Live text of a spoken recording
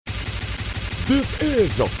This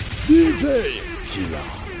is DJ Killer.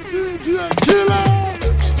 DJ Killer.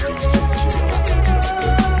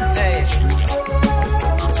 Hey.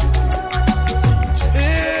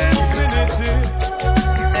 Infinity.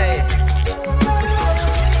 Hey.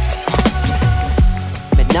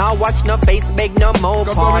 Me now watch no face, beg no more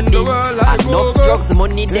party. Enough drugs,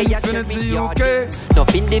 money, they are every UK.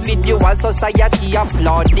 Enough individual society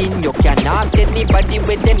applauding. You can ask anybody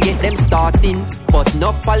where them get them starting. But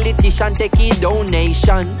no politician take a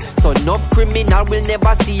donation. So no criminal will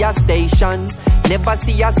never see a station. Never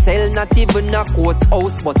see a cell, not even a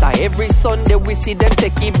courthouse. But every Sunday we see them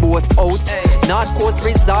take a boat out. North Coast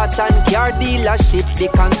Resort and car dealership. The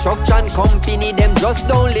construction company, them just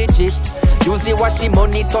don't legit. Usually wash the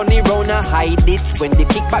money, turn it round and hide it. When the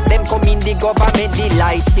kickback them come in, the government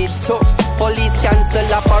delighted. So police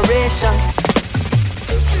cancel operation.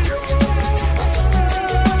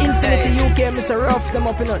 Infinity UK, Mr. Rough, them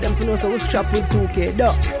up in them for no so we strap with 2K,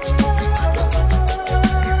 duh.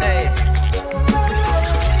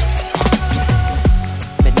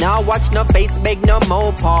 Now watch no face, beg no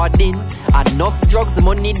more pardon. Enough drugs,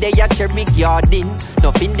 money, they are cherry garden.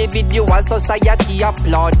 Enough individual society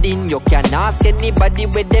applauding. You can ask anybody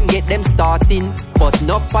where them get them starting. But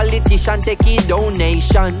no politician take a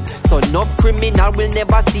donation. So no criminal will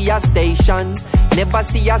never see a station. Never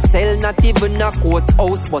see a cell, not even a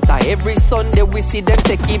courthouse. But every Sunday we see them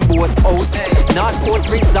take a boat out. North Coast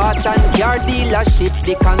Resort and car dealership.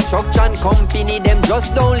 The construction company, them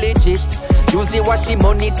just don't legit. Usually wash the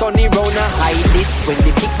money, turn it round and hide it. When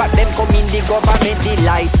the kickback them come in, the government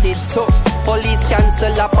delighted. So police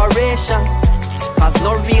cancel operation. Cause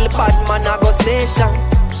no real bad man a go station.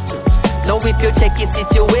 Now if you check the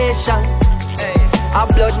situation, a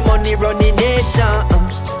blood money running nation.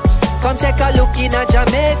 Come take a look in a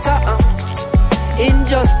Jamaica.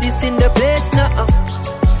 Injustice in the place now.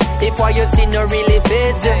 If what you see no really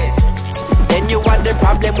face you, then you want the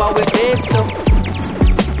problem what we face now.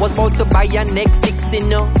 Was about to buy a next 6, you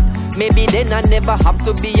know. Maybe then I never have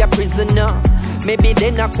to be a prisoner. Maybe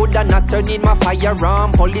then I coulda not turn in my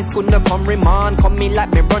firearm. Police couldn't come remand, come me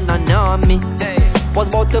like me run an army. Was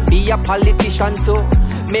about to be a politician too.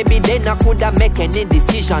 Maybe then I coulda make any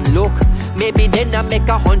decision. Look, maybe then I make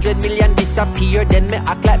 100 million disappear. Then me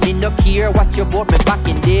act like me no care what you bought me back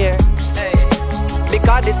in there.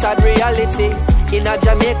 Because this sad reality. In a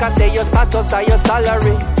Jamaica say your status or your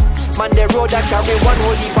salary. Man, the road that carry one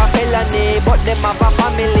whole heap of felony. But them have a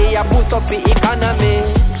family, a boost up the economy.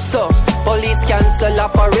 So, police cancel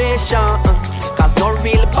operation. Cause no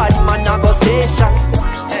real bad man a go station.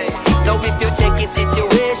 Now if you check the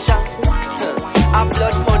situation, a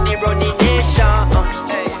blood money running nation.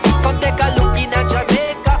 Come take a look in a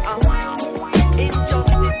Jamaica.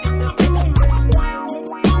 Injustice in the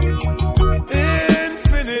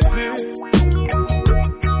infinity.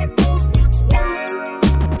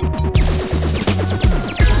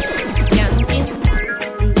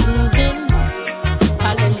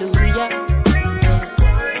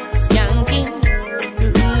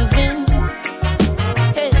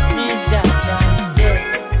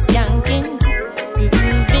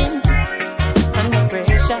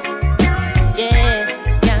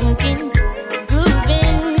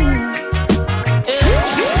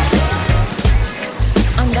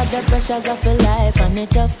 Pressures of a life and it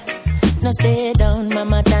tough. No stay down,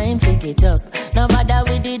 mama, time pick it up. No bother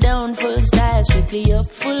with the down, full style, strictly up,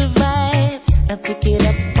 full vibes. Now pick it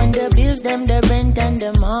up when the bills, them, the rent and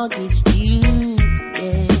the mortgage due.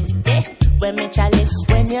 Yeah. When me chalice,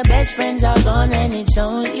 when your best friends are gone and it's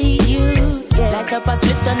only you. Yeah. Light up a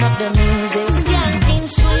split, turn up the music. Skanking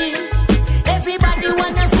sweet, everybody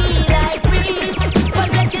wanna feel like free.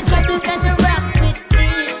 Forget your troubles and the rock with me.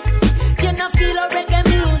 You know feel a reggae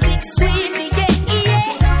music. Sweet, yeah.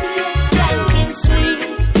 Skanking sweet.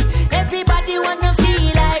 Everybody wanna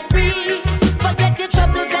feel like free. Forget your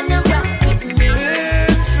troubles and the rock with me.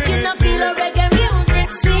 You know feel a reggae music.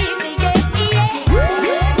 Sweet, yeah.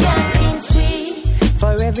 Skanking sweet.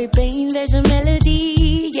 For every pain there's a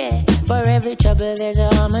melody, yeah. For every trouble there's a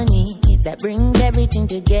harmony that brings everything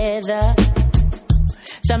together.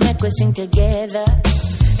 So make we sing together.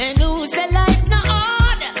 And who say life no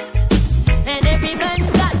order? And every man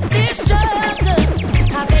got this struggle.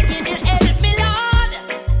 I'm begging you help me, Lord,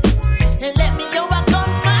 and let me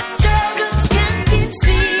overcome my struggles. Skanking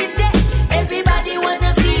sweet, yeah. Everybody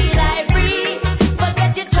wanna feel like free.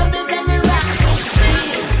 Forget your troubles and the rock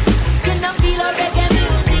free. You know feel a reggae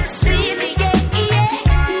music, sweet, yeah.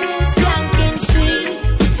 Skanking sweet.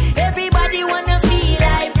 Everybody wanna feel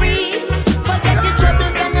like free. Forget your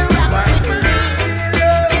troubles and the rock with me.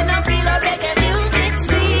 You know feel a reggae music,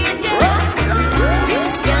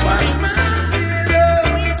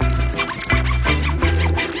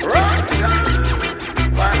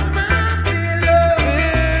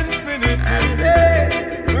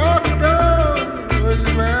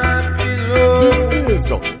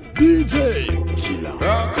 DJ Killer.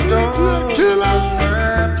 DJ Killer.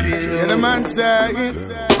 Yeah, the man say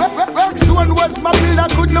Rockstone was my pillar,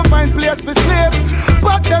 could not find place for sleep.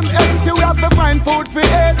 But them empty, we have to find food for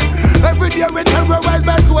eat. Every day we terrorize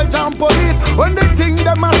by soldiers and police. When they think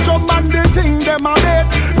them a strong man, they think them a dead.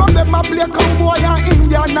 From them a play cowboy and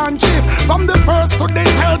Indian and chief. From the first to the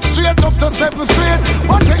third, straight up to 7th Street.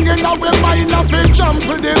 One thing in our mind, I feel jump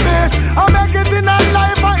to the base. I make it in a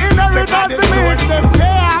life, I inherit that to me. Them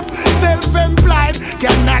pay off, self-employed,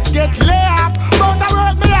 cannot get laid off. But the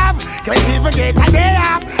work me have, can't even get a day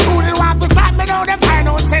off. Who they want to stop me now, them find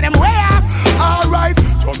out, say them way off. Alright,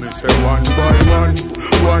 so me say one by one,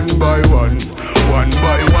 one by one, one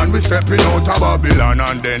by one. We stepping out of Babylon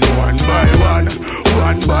and then one by one,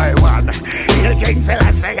 one by one. Hill King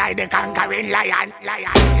fella say I the conquering lion,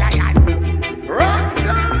 lion, lion.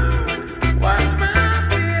 Rockstar, what's my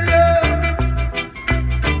pillow?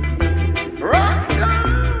 Rockstar,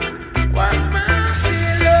 what's my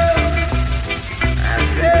pillow? I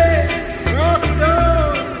say,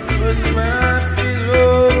 Rockstar, what's my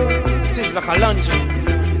pillow? This is like a luncheon.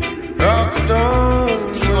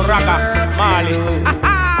 Steve Raga, Marley.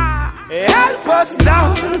 Help us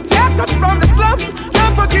now, take us from the slum.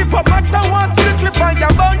 Never give up, matter what, strictly find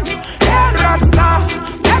your bun. Hey, Rasta,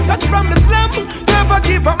 take us from the slum. Never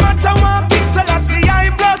give up, matter what, King Selassie, I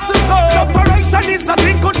bless you go. Separation is a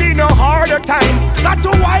thing, could be no harder time. Got to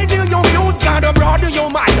widen your views, gotta broaden your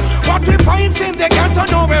mind. What we find in the ghetto,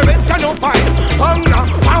 nowhere else can you find. Hunger,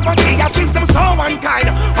 poverty, a system so unkind.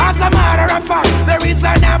 As a matter of fact, there is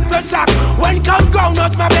an aftershock. When come ground,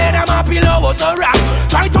 us my bed and my pillow was a rock.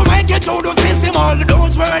 Try to make it through the system, all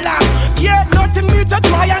those were lost. Yeah, nothing new to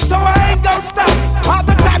try, and so I ain't gonna stop. All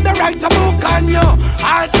the time they write a book on you.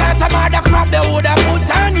 All sorts of other crap they would have put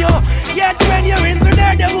on you. Yet when you're in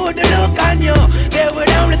there, they would look on you. They would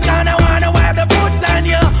only stand and wanna wipe the foot on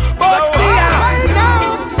you. But so see I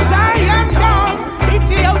know, Zion down,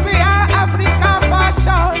 Ethiopia, Africa,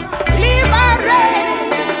 fashion, liberate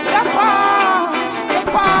the poor.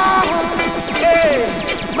 Hey,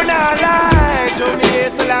 man, I lie to me,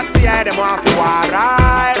 Selassie, I them want to war.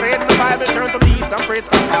 I read the Bible, turn to beats and praise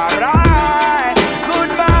God. Alright,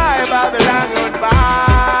 goodbye, Babylon,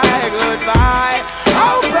 goodbye, goodbye.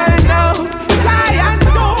 Open now, Zion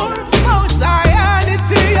door, oh Zion,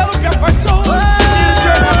 Ethiopia for sure.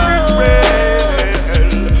 Children of Israel,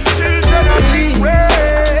 children of Israel.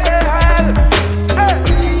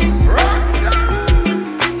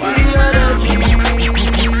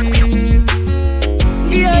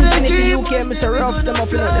 UK, Mr. Rough, them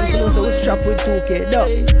up in them, you know, so we strap with 2K, dog.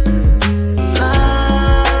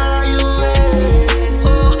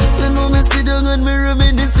 And me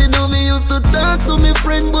reminiscing how me used to talk to me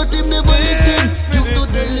friend, but him never listen. Used to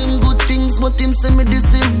tell him good things, but him say me diss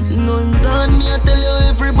him. No, I'm done, me I tell you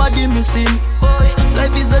everybody missing.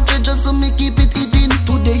 Life is a treasure, so me keep it hidden.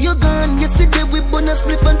 Today you're gone, yesterday we bonus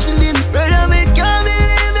split and chilling. Brother, me can't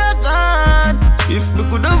believe you're gone. If me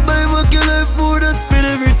could have buy back your life, would have spent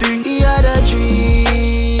everything. He had a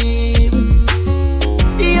dream.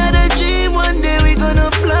 He had a dream, one day we gonna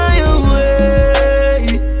fly away.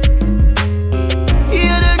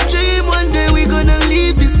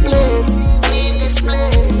 Leave this place.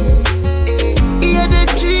 He had a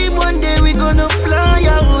dream, one day we gonna fly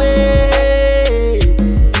away.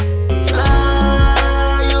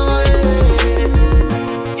 Fly away.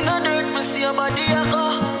 You know dirt, me see your body, I go.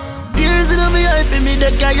 Tears in my eye, for me,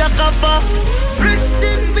 that guy, I cover. Rest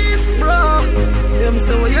in peace, bro. Them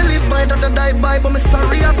say, when you live by, that I die by, but me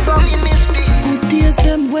sorry, I saw me missed it. Good days,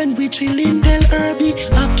 them when we chillin', tell Herbie,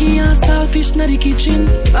 Aki and Saltfish, na the kitchen.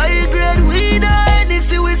 I grade weed,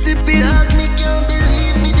 see we sipping. Dog, me can't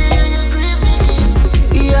believe me there, you grave digging.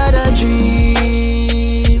 He had a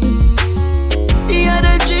dream. He had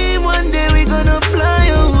a dream, one day we gonna fly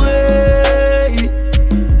away.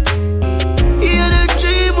 He had a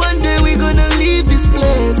dream, one day we gonna leave this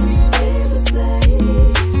place.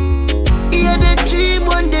 He had a dream,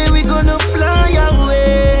 one day we gonna fly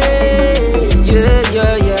away. Yeah,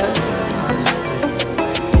 yeah, yeah.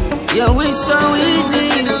 Yeah, we so easy.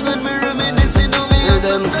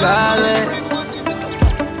 Them call it.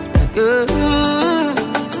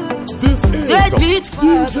 This is Deadbeat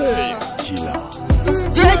DJ Killer.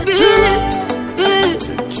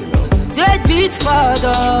 Deadbeat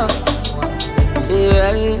father.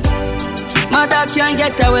 Yeah. Mother can't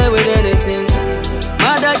get away with anything.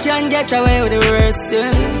 Mother can't get away with the worst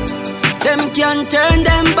sin. Them can turn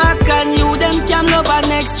them back on you. Them can love our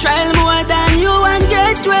next child more than you and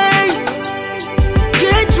get way.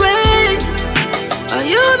 Get way.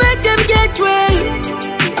 You make them get way.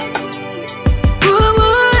 Ooh,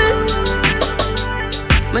 ooh.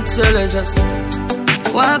 tell her just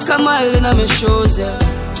walk a mile in my shoes, yeah,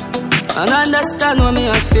 and understand what me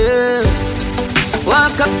I feel.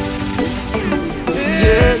 Walk up,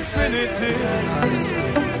 yeah.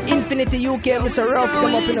 Infinity UK, Mr. Rough,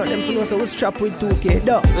 them up in them for know so we strap with 2K,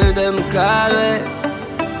 dog. With them call it,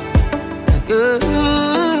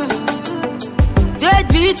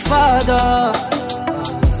 deadbeat father,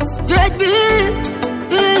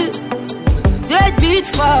 deadbeat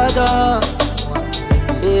father,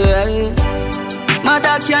 yeah.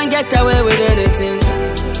 Mother can't get away with anything.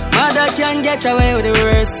 Mother can't get away with the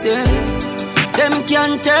worst thing. Them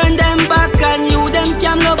can turn them back on you. Them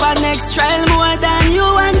can love our next child more than you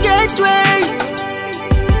and get way.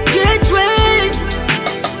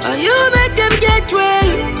 And you make them get way.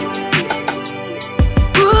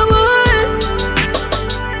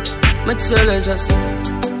 Me tell her just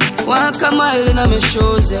walk a mile in my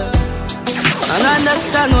shoes, yeah, and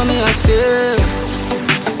understand what me I feel.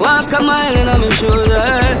 Walk a mile in my shoes,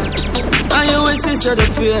 yeah, and you will see so the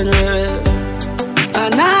pain, right?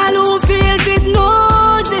 And all who feels it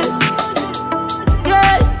knows it,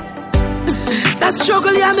 yeah. That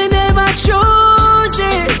struggle, yeah, me never chose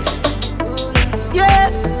it, yeah.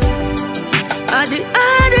 And the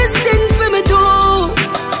hardest thing for me do,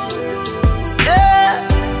 yeah.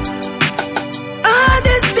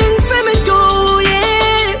 Hardest thing for me do,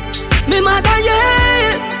 yeah. Me mother,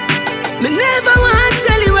 yeah. Me never want to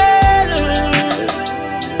tell you well,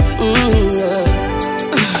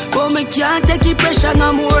 but me can't take the pressure no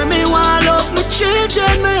more. Me want love my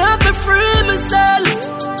children. Me have to free myself.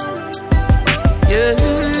 Yeah,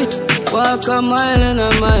 walk a mile in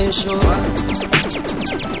my shoe.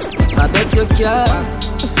 I bet you can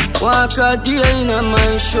walk a day in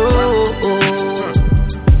my shoe.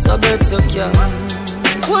 So bet you can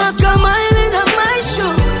walk a mile in my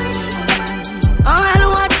shoe. All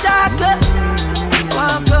what talk,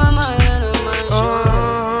 walk a mile in my shoe.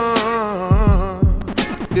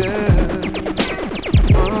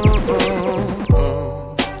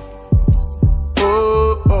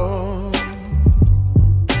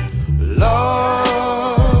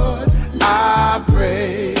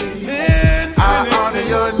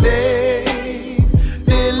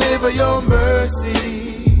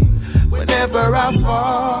 Whenever I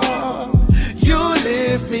fall, you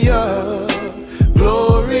lift me up.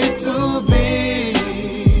 Glory to thee,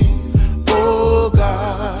 oh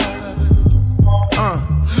God.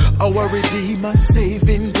 Our Redeemer,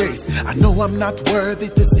 saving grace. I know I'm not worthy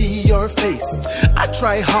to see your face. I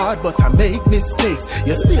try hard, but I make mistakes.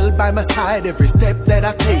 You're still by my side every step that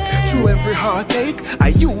I take. Through every heartache,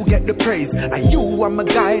 you get the praise. You are my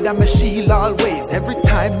guide, I'm a shield always. Every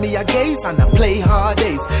time me I gaze and I play hard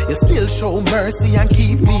days, you still show mercy and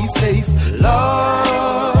keep me safe.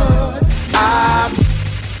 Lord,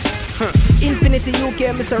 Infinity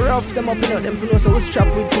UK, Mr. Rough, them up in them for know so we strap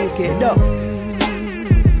with 2K, dog.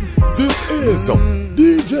 This is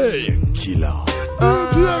DJ Killer.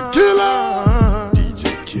 DJ Killer. DJ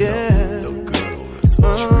Killer. Yeah. The girl's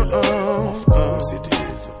thriller. Of course it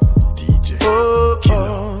is. DJ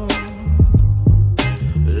Killer.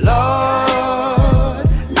 Lord,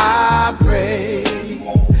 I pray,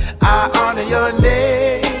 I honor your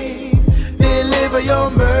name, deliver your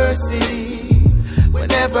mercy.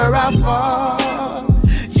 Whenever I fall,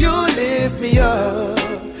 you lift me up.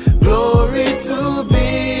 Glory to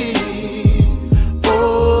thee,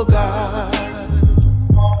 oh God.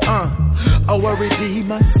 Our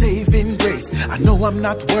Redeemer, saving grace. I know I'm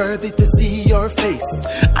not worthy to see your face.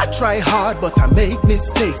 I try hard, but I make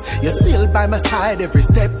mistakes. You're still by my side every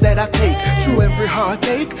step that I take. Through every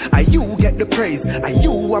heartache, you get the praise.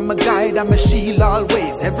 You are my guide, I'm a shield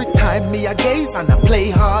always. Every time me I gaze and I play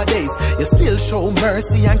hard days, you still show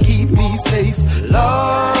mercy and keep me safe.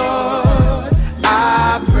 Lord,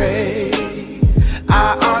 I pray,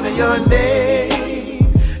 I honor your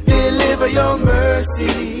name, deliver your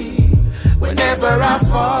mercy. Whenever I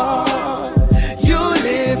fall, you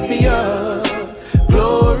lift me up.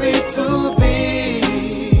 Glory to thee,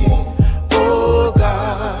 oh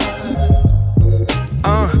God.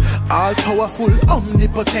 All powerful,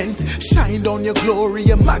 omnipotent, shine down your glory,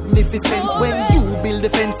 your magnificence. When you build a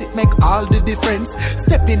fence, it make all the difference.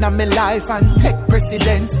 Step in on my life and take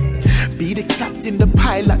precedence. Be the captain, the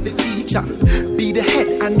pilot, the teacher. Be the head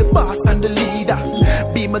and the boss and the leader.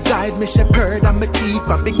 Be my guide, my shepherd and my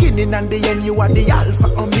keeper. Beginning and the end, you are the Alpha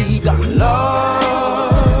Omega. Lord,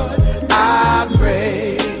 I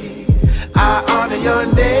pray, I honor your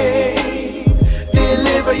name,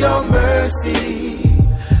 deliver your mercy.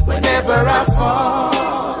 Whenever I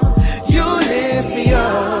fall, you lift me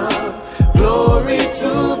up. Glory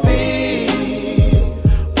to thee,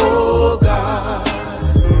 oh God.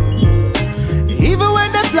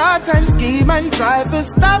 plot and scheme and try to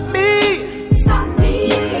stop me.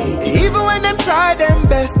 Even when them try them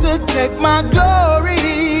best to take my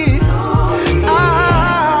glory. I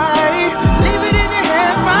leave it in your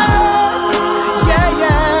hands, my Lord. Yeah,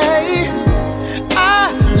 yeah. I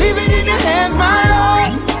leave it in your hands, my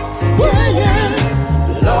Lord. Yeah, yeah.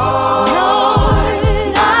 Lord,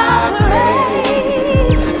 I pray,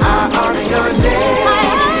 I honor your name.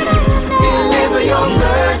 Deliver your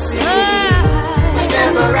mercy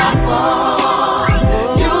whenever I fall.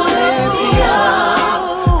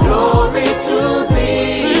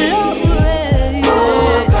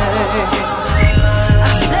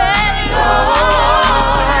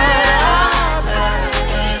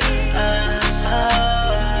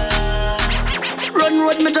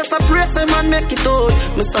 Make it out.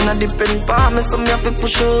 My son a depend on me, so me have to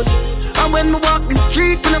push out. And when me walk the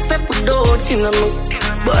street, when I step without, in a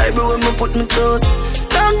Bible when me put my trust.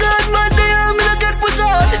 Thank God, my day I'm gonna get put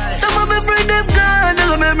out. Never be afraid them gone,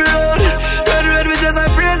 never make me road. Red, we just a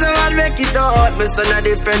praise and I'll make it out. My son a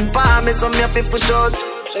depend on me, so me have to push out.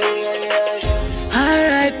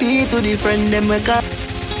 R.I.P. to the friend them we got.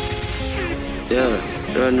 Yeah,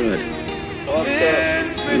 run red.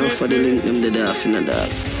 Enough for the link them the daft in the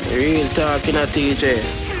dark. Real talking a TJ.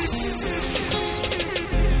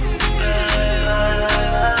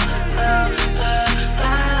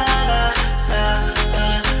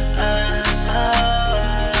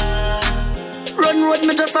 Run road,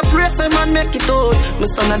 me just a press him and make it out. My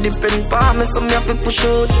son a depend on me, so me have to push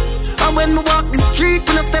out. And when me walk the street,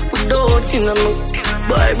 when I step without, in a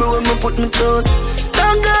Bible when me put my trust.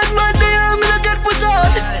 Thank God, my day I'm gonna get put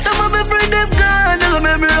out. Never be afraid them gone, never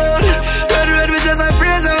make me road. Red, we just a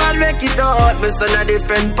praise and I'll make it out. My son a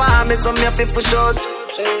depend on me, so me have to push out.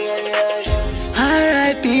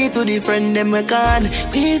 R.I.P. to the friend them we gone.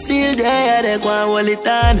 We still there, they go and hold it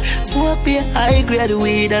on. Smoke be high grade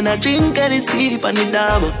weed and I drink and it sleep on the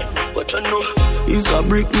dam. What you know? Use a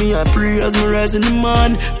brick me, I pray as me rise in the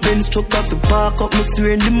man. Then struck off the park up, me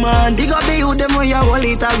swear in the man. Dig up the youth, them where you hold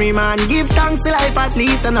it a man. Give thanks to life at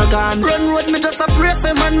least and I gone. Run road, me just a press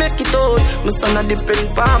him and make it out. My son a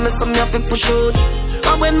depend on me, so me have to push out.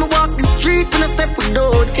 And when me walk the street, when I step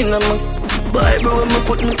without, in a Bible when me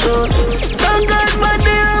put my trust. Thank God, my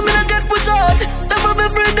day I'm gonna get put out. Never be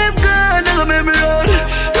afraid them gone, never make me road.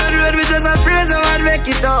 Red, we just a praise and I'll make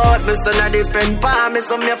it out. My son a depend on me,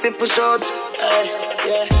 so me have to push out.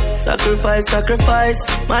 Yeah. Sacrifice, sacrifice.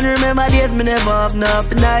 Man, remember days me never have no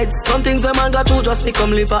happy nights. Some things a man got to just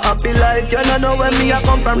become live a happy life. You don't know where me I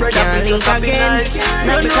come from, brother. It's just happy nights.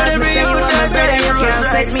 Not because me say you want my brother, you can't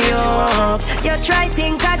set me up. You try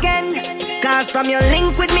think again. Cause from your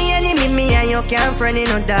link with me enemy, me and you can't friend in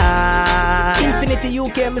no dark. Infinity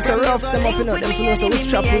UK, Mr. Rough, them up in them, so we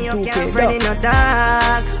strap with 2K. Friend in no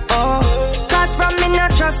dark. Oh. Cause from me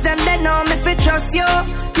not trust them, they know me fi trust you.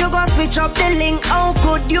 You go switch up the link, how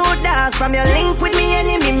could you dark? From your link with me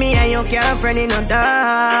enemy, me and you can't friend in no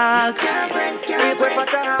dark.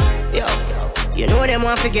 Yo, you know them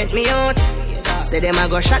want to get me out. Say them a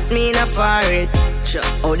go shot me in a forehead.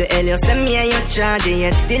 How the hell you send me and you charging,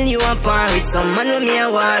 yet still you a par with some man with me a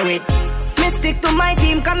war with. Me stick to my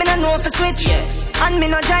team, come in and know for switch. And me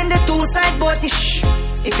not join the two side boat ish.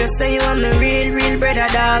 If you say you want me real brother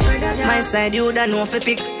dog, my side you don't know for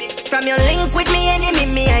pick. From your link with me enemy,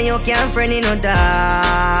 me and you can't friend in no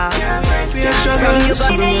dog. From you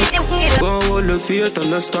go hold the faith and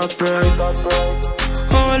not stop pride.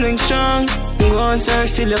 Holding strong, go and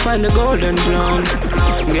search till you find the golden plan.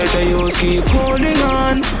 Get a use, keep holding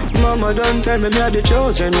on. Mama don't tell me me are the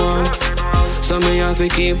chosen one. So me have to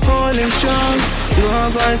keep holding strong. Go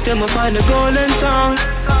and find them, find the golden song.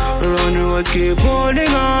 Run the road, keep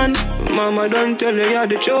holding on. Mama don't tell me you're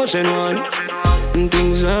the chosen one.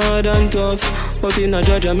 Things hard and tough, but in a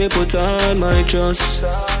judge I may put on my trust.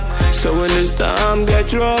 So when the storm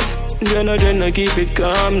get rough, Jenna keep it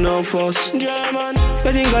calm, no fuss. German,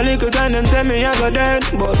 I think a little time them say me I go dead,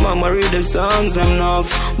 but mama read the songs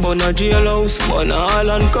enough. Born a jailhouse, born a all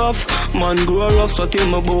and cuff. Man grow rough, so till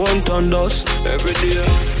my bone turn dust. Every day,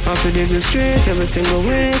 I feel dig the street every single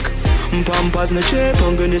week. Pampers me cheap,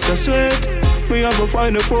 hungry is a sweet. Me have to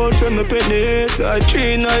find a food for me penny. Got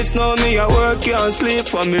 3 nights now, me I work, can't sleep.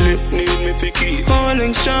 Family need me for keep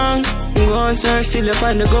holding strong. Go and search till you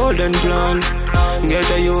find the golden plan. Get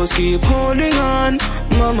a use, keep holding on.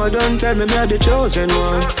 Mama don't tell me I'm the chosen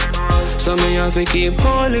one. So me have to keep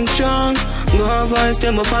holding strong. Go and find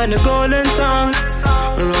them, find the golden song.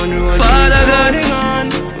 Run the road, Father keep holding on.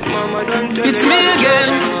 Mama don't tell it's me again.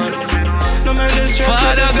 No man just stress,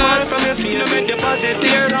 Father God, from your feet, no make deposit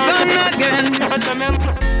tears on again.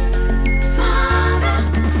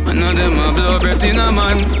 I know them a a blow breath in a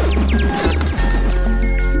man.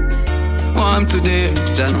 Warm today,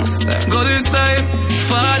 Janus go this time.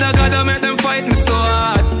 Father God, I make them fight me so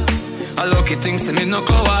hard. I lucky things to me no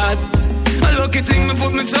coward. I lucky thing me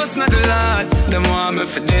put me trust in the Lord. Them want me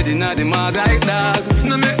for dead in the mag like dog.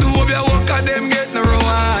 No make the hope you walk at them get no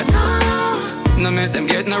reward. No make them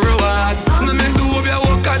get no reward. No make the hope you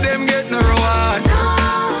walk at them get no reward.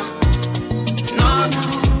 No.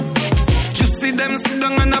 Just see them sit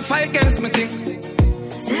down and a fight against me thing.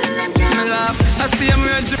 Me laugh, I see them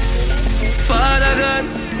rage. Father God,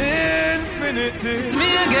 infinity. It's me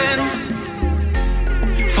again.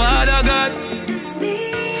 Father God, it's me.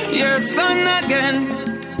 Your son again.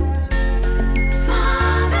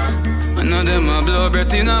 Father. I know them a blow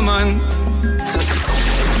breath in a man.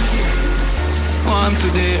 Warm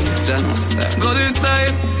today, Janus go this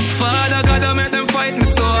time. Father God, I make them fight me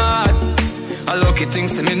so hard. I lucky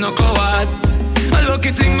things to me no coward. A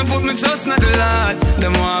lucky thing me put me trust in the Lord.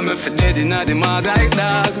 Them want me for dead in the mag like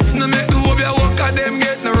dog. No make the hope you walk at them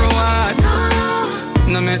get no reward.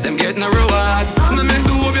 No make them get no reward. No make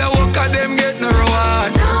the hope you walk at them get no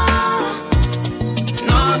reward.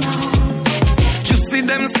 No. Just see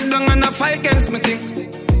them sit down and a fight against me thing.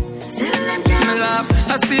 Me laugh,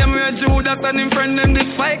 I see them where Judas and him friend them did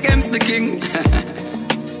fight against the king.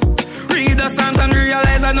 Read the Psalms and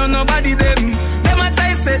realize I know nobody them. Them a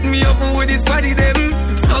try set me up with this body them.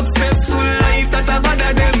 Successful life that I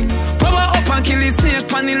bother them. Power up and kill the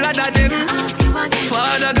snake on the ladder them.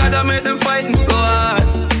 Father God, I make them fighting so hard.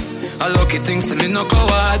 A lucky things to me no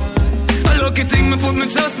coward. A lucky thing me put me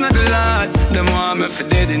trust in the Lord. Them want me for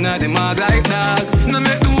dead in the mag like dog. No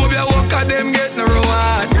make the hope you walk at them get no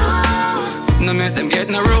reward. No make them get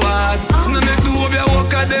no reward. No make the hope you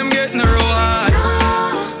walk at them get no reward.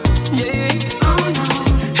 Yeah.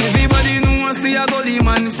 Everybody know I see a gully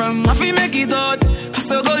man from I fi make it out. I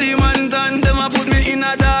saw gully man done. Them a put me in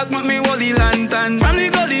a dark, make me holy lantern. From the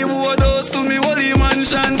gully boathouse to me holy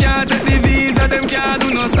mansion. Can't take the visa, them can't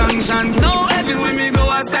do no sanction. Now everywhere me go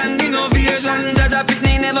I stand innovation. Jaja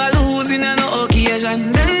Pitney never lose in no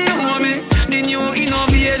occasion. Them know me, the new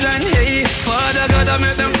innovation. Hey, Father God, I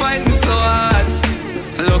make them fight me so hard.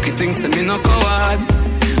 Lucky things to me no coward.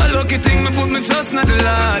 A lucky thing me put me trust in the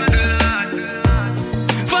Lord.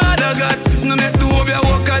 Father God, no make the hope you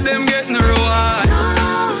walk at them get no reward.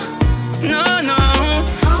 No, no.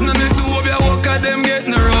 No make the hope you walk at them get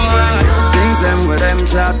no reward. Things them with them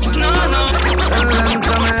chat. No, no. Tell them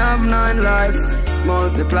some have 9 life.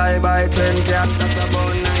 Multiply by 10 cap. That's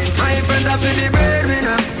about 9. My friends are for the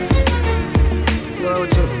breadwinner. Go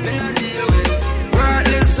to me no deal with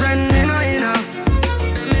worthless friend, me no inner.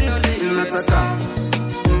 Me no deal not at all.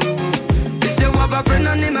 If you have a friend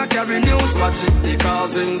and him a carry news, watch it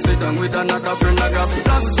because him sit down with another friend a gossip.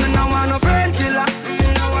 Just me no want no friend killer.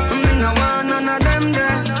 Me no want none of them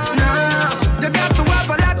there. No, you got to have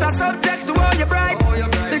a lot of subject to all you bright.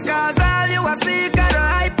 Because all you a seek are the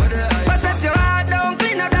hype. But if your heart don't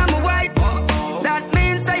clean up, I'm white. That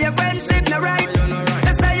means that your friendship no right.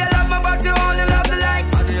 They say you love me but you only love the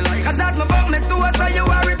likes. Cause that's my buck me too, so you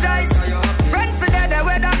are rejoice. Friends for that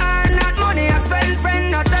whether or not money I spend.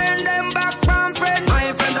 Friend not turn them back from friend.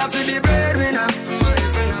 My friends are for the breadwinner. My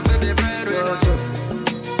friends are for the breadwinner.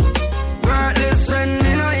 Worthless friend,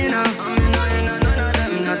 me no inner. None of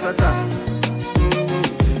them not at all.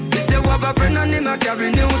 If you have a friend and him a carry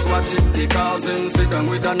news, watch it because him sit down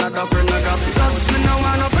with another friend a gossip. Cause me no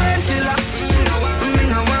want no friend killer. Me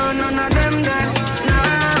no want none of them there.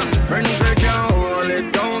 Nah, friends they can't hold it,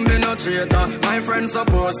 don't be no traitor. My friend's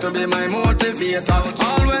supposed to be my motivator.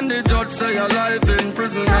 All when the judge say your life in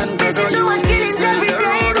prison and brother you need to be the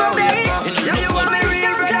road of wafer. Yeah, you want me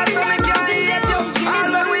real class so me can't get you. All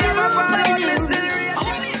when we ever fall out, me still real.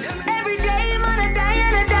 Every day mother die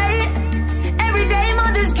and I die. Every day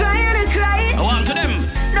mother's cry and I cry. I want to them.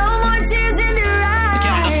 No more tears in the eyes. You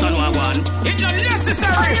can't understand what I want. It's not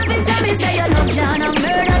necessary. All of the time you say you love John and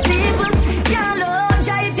murder people. Can't love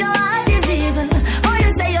Jah if your heart is evil. Oh, you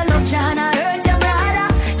say you love John and hurt your brother.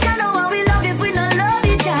 Jah know how we love if we don't love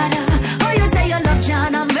each other. Oh, you say you love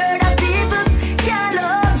John and murder people. Can't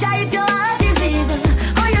love Jah if your heart is evil.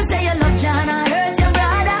 Oh, you say you love John and hurt your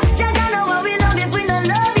brother. Jah know how we love if we don't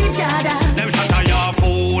love each other. Them shot a ya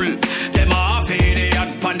fool. Them a idiot.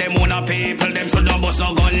 Pan them on a people. Them should not bust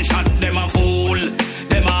no gunshot. Them a fool.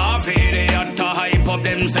 Them a idiot. To hype up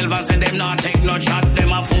themselves and say them not take no shot.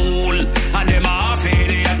 Them a fool. And them a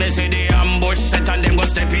idiot. They say the ambush set and them go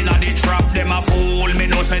step in at the trap. Them a fool. Me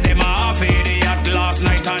know say them a idiot. Last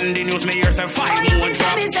night on the news me hear say 5 more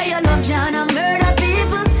drop. Me say you love John and murder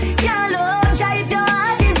people. Can't love Jah if your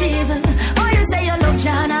heart is evil. Oh, you say you love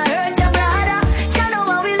John and hurt your brother. Jah know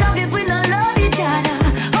how we love if we don't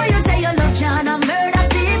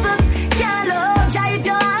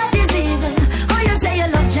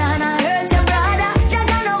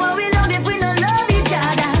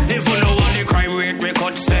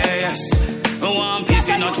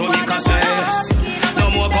no true because yes. No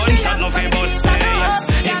more gunshot, no favor say yes.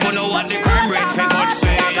 If you know what the crime rate for God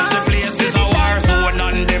say yes. The place is a war zone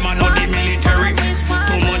and them are not the military.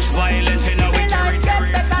 Too much violence in our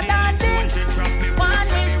territory.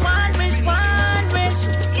 One wish,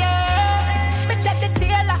 yeah. Me check the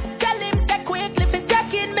tailor, tell him say quickly fi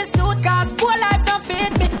take in me suit, cause poor life don't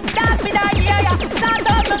feed me. That fi die here, yeah. Start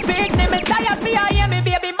out me picnic, me tired fi hear me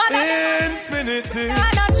baby mother. Infinity.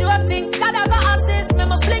 Nah, not you think God I go assist me,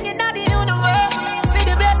 me fling it at the universe. Fi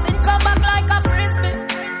the blessing come back like a frisbee.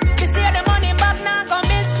 Me see the money back now go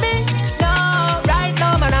miss me. No, right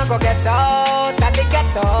now man I go get out at the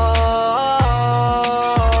ghetto.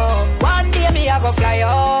 One day me I go fly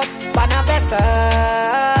out, ban a vessel.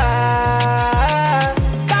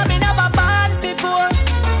 Cause me never born fi poor.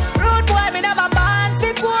 Rude boy me never born fi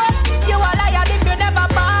poor. You a liar if you never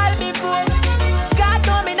ball before. God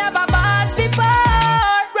know me never born fi poor.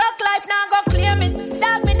 Broke life now go claim it.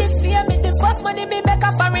 Dog me defame it. The first money me make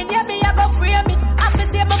a foreign, yeah me I go frame it. I fi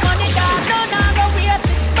save my money dog, no now go waste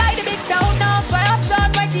it. Buy the big town house where uptown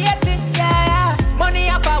we get it. Yeah, money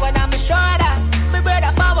I forward and me sure that. Me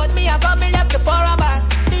brother forward me I got me left the poorer back.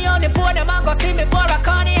 The only poor them I go see me pour a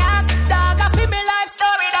cognac. Dog I feel me life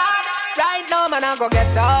story dog. Right now man I go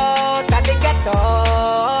get out at the ghetto.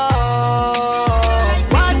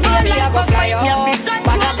 One day me I go fly out,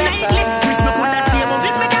 but I wish me coulda stay with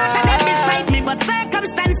me daughter them beside me, but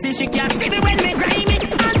circumstances she can't see me when me grimy.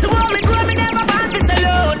 And to all me grow me never born for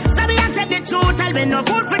salute. So me I tell the truth, I'll be no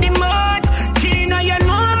food for the mud. Kina you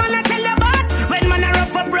know man I tell you about when man a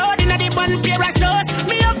rough abroad inna the one pair of shoes.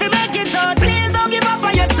 Me have to make it out. Please don't give up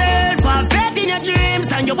on yourself. Have faith in your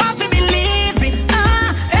dreams and you have to believe it.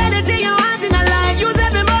 Anything you want in a life, use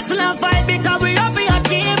every muscle and fight because we up for your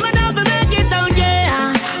team. Man have to make it down,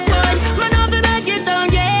 yeah. Boy, man have to make it down,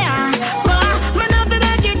 yeah. Boy, man have to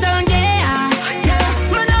make it down, yeah. Yeah,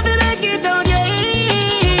 man have to make it down, yeah.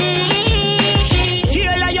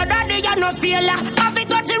 Killer, your daddy, you no failure. Have it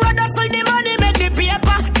touch the road, hustle the money, make the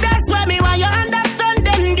paper. That's why me want you understand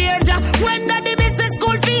them days, yeah. When daddy miss the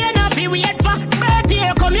school fee and have to wait for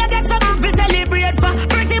birthday, come here get something to celebrate for.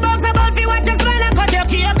 Pretty bugs about you watch your smile and cut your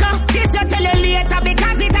cake. Kiss you tell you later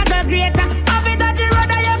because it a go greater. Have it touch the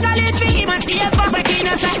road, and you call it free, even safer. But you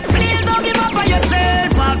know, say, please don't give up on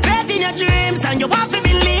yourself. Have faith in your dreams and you have to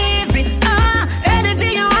believe it.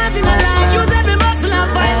 Anything you want in a life, use every muscle and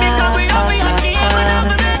fight because we up for your team. Man have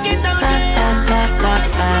to make it down, yeah.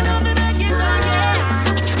 Man have to make it down, yeah.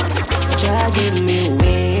 Jah give me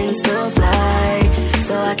wings to fly,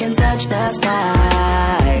 so I can touch the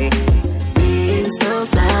sky. Wings to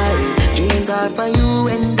fly, dreams are for you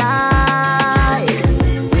and I.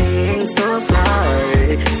 Wings to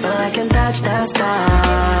fly, so I can touch the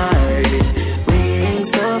sky. Wings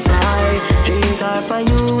to fly, dreams are for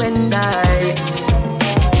you and I.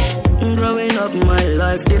 Growing up my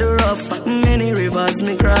life did rough, many rivers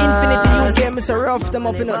me cross. Infinity UK, Mr. Rough, them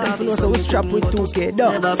up in out them for know so we strap with 2K,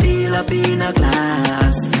 dog. Never feel up in a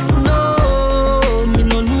class. No, me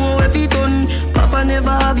no know if it done. Papa never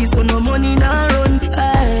have his so no money now run.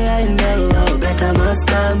 I know better must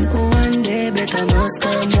come. One day better must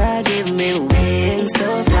come. Jah give me wings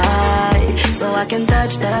to fly, so I can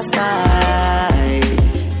touch the sky.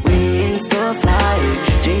 Wings to fly,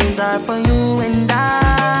 dreams are for you and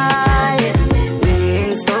I.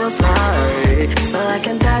 Wings to fly, so I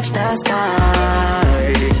can touch the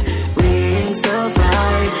sky. Wings to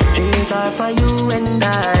fly, dreams are for you and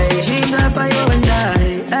I. Dreams are for you and I.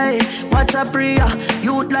 Hey, watch a prayer.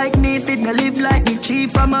 Youth like me fit me live like the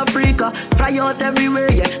chief from Africa. Fly out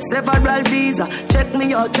everywhere, yeah. Several visa. Check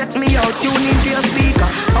me out, tune into your speaker.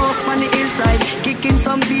 House on the hillside, kicking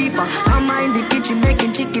some FIFA. I'm in the kitchen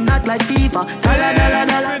making chicken not like FIFA. Dollar.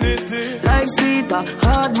 Life sweeter,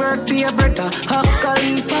 hard work be a better. Hops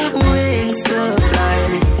Khalifa, wings to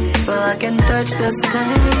fly, so I can touch the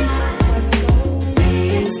sky.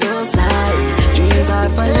 Wings to fly, dreams are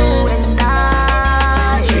for you and I.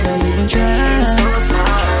 You don't even try. Wings to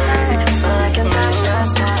fly, so I can touch the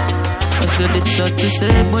sky. I said it's hard to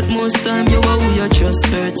say, but most time you are who you trust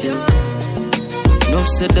hurt you. Enough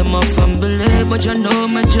said them a family, but you know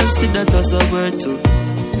me just see that as a word too.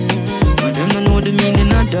 But them don't know the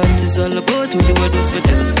meaning of that. It's all about what you do for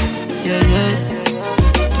them. Yeah.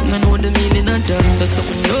 Them don't know the meaning of that. That's how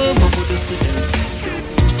we know what we do for them.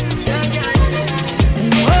 And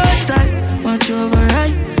most time, watch over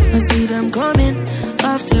right. I see them coming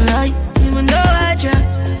after right. Even though I try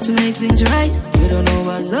to make things right, you don't know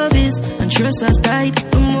what love is, and trust has died.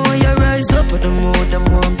 The more you rise up, the more them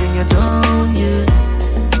won't bring you down, yeah.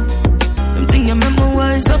 Them think you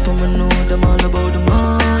memorize up, I'ma know them all about the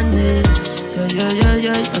money.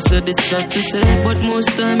 Yeah. I said it's sad to say, but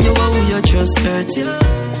most time you are who you trust hurt, yeah.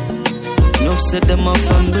 Enough said them a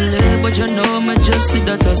family, but you know me just see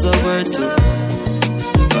that as a word too.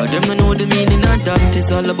 God, them don't know the meaning of that.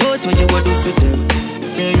 It's all about what you want to do for them.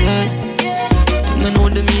 Yeah. Them don't know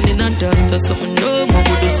the meaning of that. That's something no more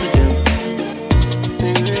would do to them.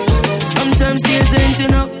 Sometimes tears ain't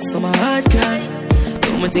enough, so my heart cry.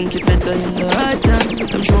 Don't think it better in the hard times.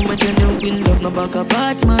 Them show my genuine love, no back a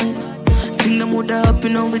bad man. Think them would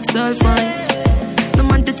happen now it's all fine. No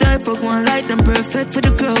man the type of one like them perfect for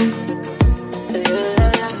the crowd.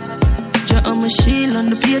 Yeah, I'm a shield on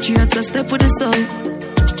the Patriots, I step with the soul.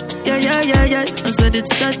 Yeah. I said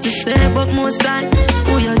it's sad to say, but most time,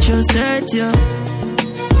 who you just hurt, yeah.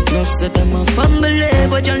 Love said I'm a family,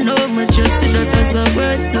 but you know me just see that as a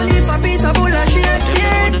word too. If a piece of bullshit,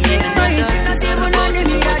 that's even on the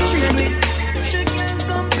me that treat me. She can't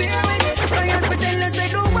compare it. I have to tell her say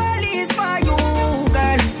the world is for you,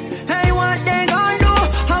 girl. Hey, what they gon' do?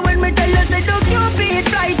 And when me tell her say the Cupid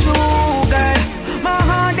fly through, girl. My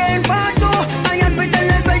heart ain't for two. I have to tell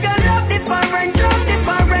her say you love different, girl.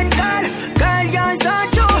 Girl, you're so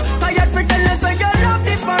true. I have to tell her say you love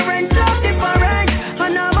different.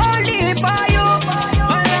 And I'm only for you.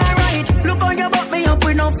 Alright, look how you brought me up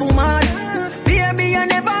with no woman. Baby, you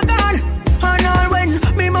never gone. And all when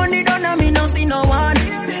me money done and me no see no one.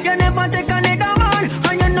 You never take another man.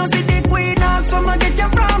 And you no see the queen ask someone get you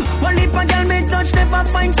from. Only if a girl me touch never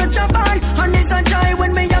find such a band. And it's a joy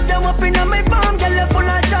when me have them up in my palm. Girl, you full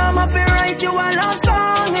of charm. I feel write you a love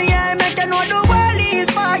song. Yeah, make you know the world is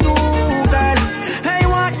for you, girl. Hey,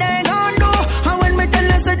 what they gon' do? And when me tell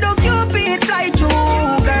you say the Cupid fly through.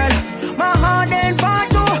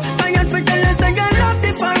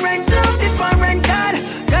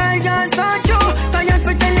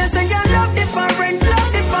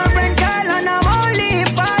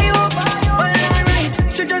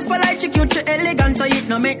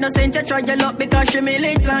 No make no sense to try your luck because she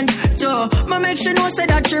militant. So, ma make she know say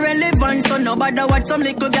that she relevant. So nobody watch some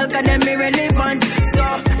little girl cause them irrelevant. So,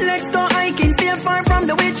 let's go hiking, stay far from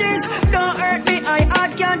the witches. Don't hurt me, I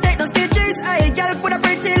heart can't take no stitches. I girl coulda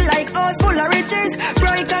pretty like us full of riches.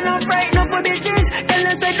 Bright and no fright, no for bitches. Tell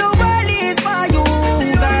her say the world is for you,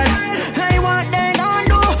 girl. Hey, what they gon'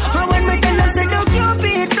 do? And when me tell her say the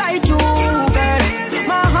Cupid fly through, girl.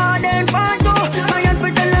 My heart ain't for two. I have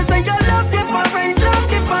to tell her say you love different.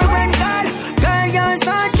 Girl, you're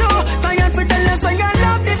so true. I have to tell her say you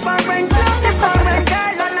love different,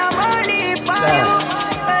 girl. And I'm only for you.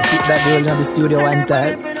 Keep that girl in the studio one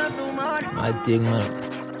time. My thing, man.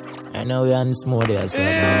 I know we on smooth there, so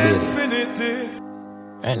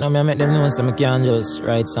right now, I make them know so I can't just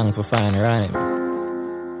write song for fine rhyme.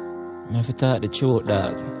 I have to talk the truth,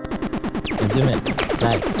 dog. You see me?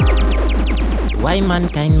 Like, why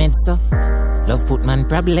mankind made so? Love put man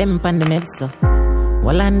problem pan the med so.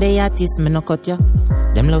 Well, and the artists me no cut ya.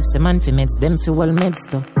 Them love say man fi meds, them fi well meds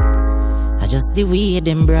too. I just the way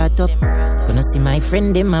them brought up. Gonna see my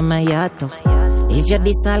friend them and my heart off. If you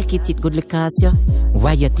this all kit it good cost ya.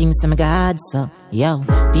 Why you think some God so? Yo,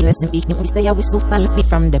 people speak me stay we super lucky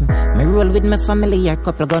from them. Me roll with my family or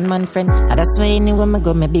couple gunman friend. And that's why anywhere me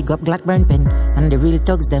go me big up Blackburn pen. And the real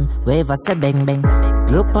thugs them, wherever say bang bang.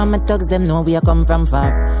 Look on my thugs them know we a come from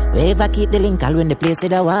far. Wherever keep the link all when the place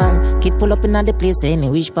is a war. Kid pull up in the place any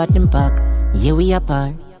wish part in park. Yeah we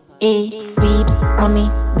apart. Weed, money,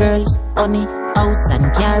 girls, honey, house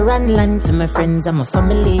and car and land for my friends and my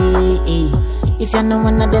family. If you're not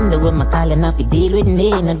one of them, the way my calling off, you deal with me.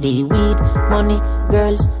 No day weed, money,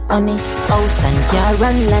 girls, honey, house and car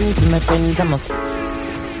and land for my friends and my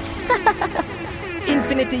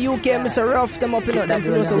Infinity UK, Mr. Rough, them up in that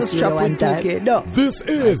girl, so who's trapped with 2K, though. This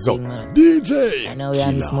is DJ I know we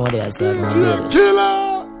are smooth there, so DJ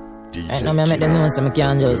Killer. Right now, I make them know so I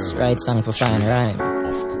can't just write song for fine rhyme.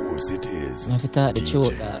 Of course it is. I have to talk the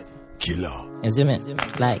truth, dog. Killer. You see me?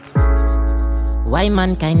 Like, why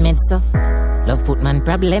mankind made so? Love put man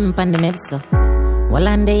problem pan the med so. Well,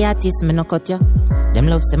 and the artists me no cut ya. Them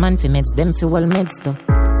love say man fi meds, them fi well meds too.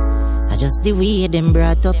 I just the way them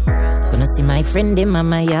brought up. Gonna see my friend them and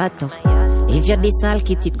my heart off. If you this all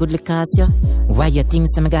kit it good cost ya. Why you think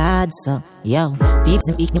some God so? Yo, peeps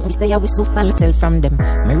and eat me stay we super little from them.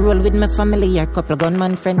 Me roll with my family or couple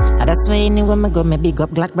gunman friend. And that's why anywhere me go me big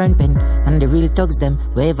up Blackburn pen. And the real thugs them,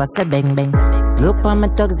 wherever say bang bang. Look on my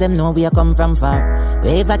thugs them know we a come from far.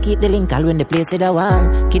 Wherever keep the link all when the place is a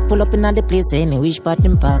war. Kid pull up in the place any wish part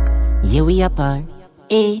in park. Yeah we apart.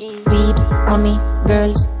 Weed, money,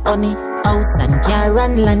 girls, honey, house and car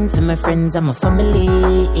and land for my friends and my family.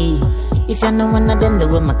 If you're not one of them, the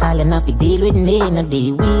way my calling off, you deal with me. No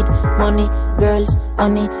day weed, money, girls,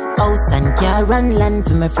 honey, house and car and land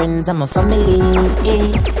for my friends and my family.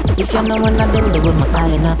 If you're not one of them, the way my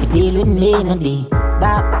calling off, you deal with me. No day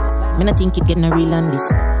that. Me not think it get no real on this.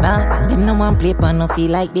 Nah, them no one play pan no feel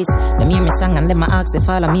like this. Them hear me song and them a ask if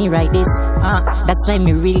follow me right this. That's why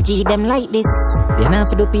me real G them like this. They not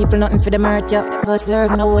for the people, nothing for them hurt ya. But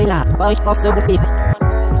learn no way la, push off the people.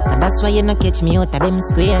 That's why you no catch me out of them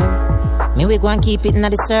square. Me we go and keep it in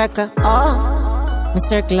the circle. Me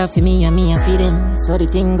circle off for me and me and feed them. So the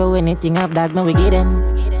thing go anything up dog, me we get them.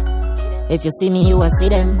 If you see me, you will see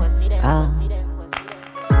them.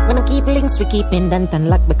 When I keep links, we keep pendant and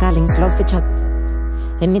lock the callings, love for chat.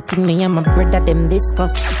 Anything me and my brother them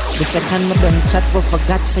discuss. The second me done chat, but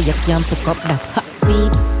forgot so you can't pick up that.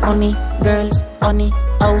 Weed, money, girls, honey,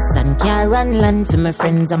 house and car and land for my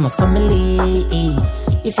friends and my family.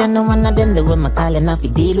 If you're not one of them, the way my calling off, you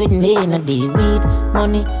deal with me. No day weed,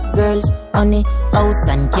 money, girls, honey, house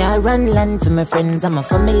and car and land for my friends and my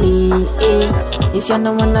family. If you're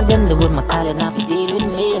not one of them, the way my calling off, you deal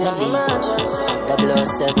with me. No day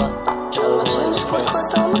 007.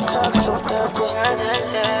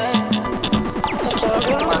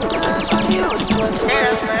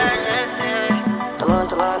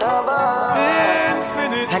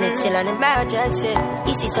 And it's still an emergency.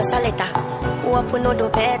 This is just a letter. Hope we no do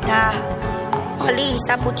better. Police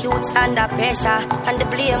I put youths under pressure, and the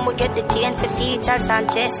blame will get the teen for features and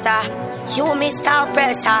Chester. You Mr.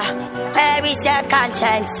 Oppressor, where is your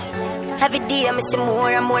conscience? Every day I see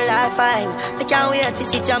more and more life fine. I can't wait to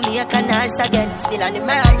see Jamaica nice again. Still an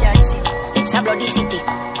emergency. It's a bloody city.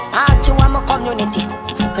 Act to my community.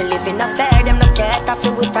 We live in a fair, them no care to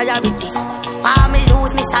feel with priorities. Why me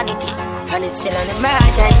lose my sanity? And it's still an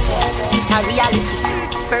emergency. It's a reality.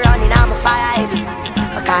 We're running on my fire heavy.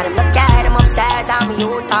 Because them no care, them upstairs and me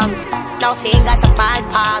youth hungry. No fingers upon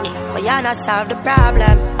palm me. But you not solve the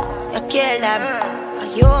problem. You kill them.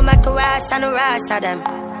 You make a worse and the worse of them.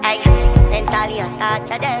 Mentally you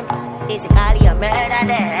torture them. Physically you murder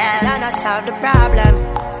them. You not solve the problem.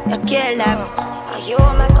 You kill them. You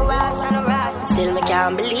make a worse and a worse. Still me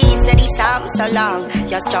can't believe say this happened so long.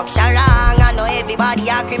 Your structure wrong. I know everybody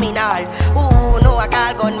a criminal. Ooh, no I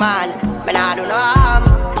call gunman. But I do no harm.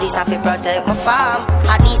 Police have to protect my farm.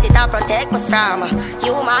 At least it will protect me from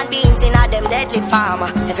human beings in a them deadly farm.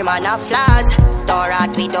 Every man have flaws. Don't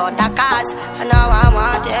rat without a cause. And now I'm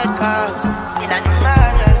wanted cause still an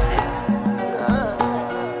emergency.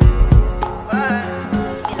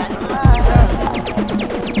 Still an emergency.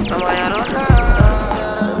 No I don't know.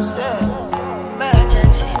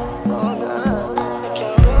 Emergency. I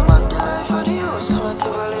can't bring back the life for the youth. So I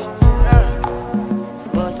tell you.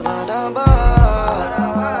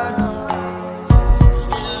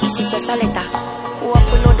 This is just a letter. Hope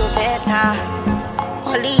we know do better.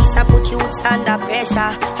 Police I put youths under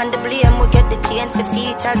pressure, and the blame will get the teen for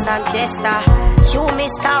features and Chester. You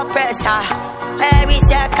Mr. Oppressor, where is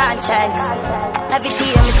your conscience? Every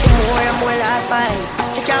day I see more and more life fine.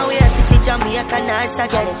 I can't wait to see Jamaica nice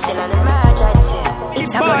again. It's still an emergency.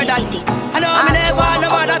 It's a bloody city. I know I'm never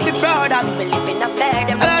no one to be proud of. We live in a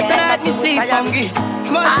fair, them I don't to sleep hungry.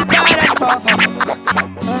 Must be proud and cover.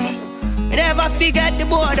 I never forget the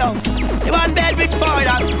boardhouse. The one bed with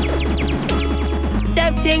father.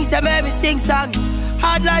 Them things that make me sing song.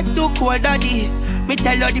 Hard life too cold, daddy. Me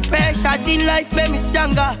tell you the pressures in life make me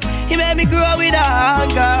stronger. He made me grow with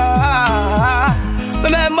hunger.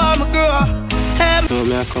 Remember me grow. Know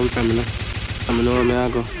me I come from, you know. I know me I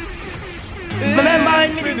go. Remember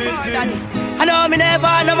me daddy. I know me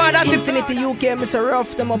never no matter. Infinity UK, Mr.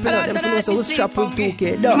 Rough, them up in them for so who's trap with 2K.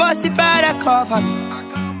 You must be proud of cover.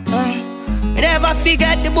 Me never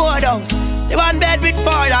forget the boardhouse. The one bed with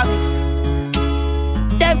father.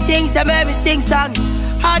 Them things that make me sing song.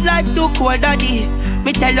 Hard life too cold, daddy.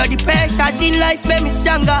 Me tell you the pressures in life make me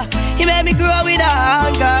stronger. He made me grow with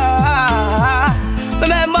hunger.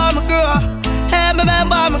 Remember me grow. Hey,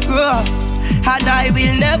 remember me grow. And I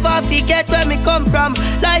will never forget where me come from.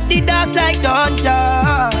 Life did dark like dungeon.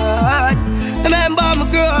 Remember me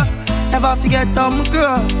grow. Never forget how me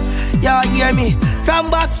grow. Y'all hear me? From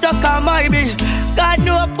back stuck on marble. God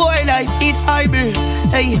know poor life it horrible.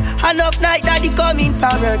 Hey, enough night that he coming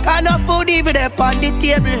from work. Enough food even up on the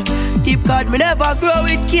table. Tip God me never grow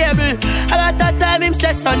with cable. A lot of time him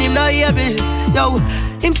said son him not able. Yo,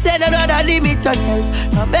 him said another limit yourself.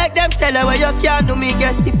 Now make them tell you what you can't do me.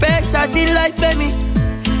 Guess the pressures in life made me.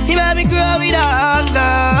 He made me grow with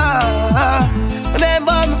hunger.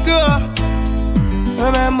 Remember me grow.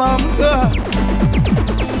 Remember me grow.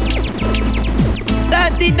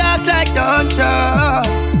 That it dark like dungeon.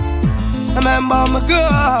 Remember my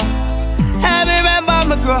girl. I remember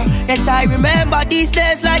my girl. Yes, I remember these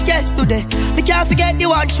days like yesterday. Me can't forget the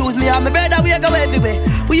one shoes me and my brother we go everywhere.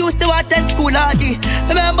 We used to attend school all day.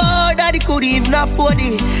 Remember how daddy could even afford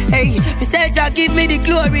it. Hey, me said Jah give me the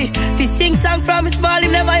glory. If he sing song from his small,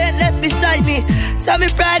 him never yet left beside me. So me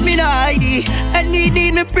pride me no hide it. And me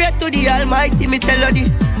need me pray to the Almighty. Me tell her the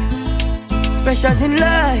pressures in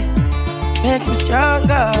life make me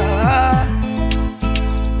stronger.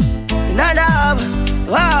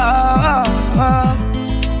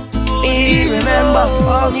 Me remember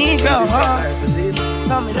all me grow.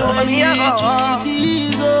 Tell me know me remember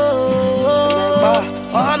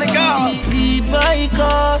all me go. Be my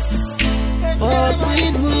cause, walk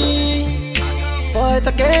with me, fight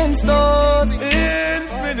against us.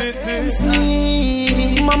 Infinity.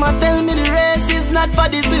 Mama tell me the race is not for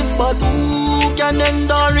the swift, but who can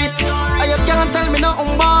endure it? And you can't tell me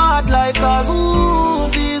nothing about life, cause who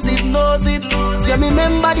feels it knows it. Yeah, me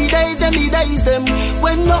remember the days them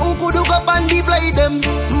when nothing could hook up and play them.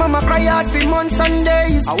 Mama cry out for months and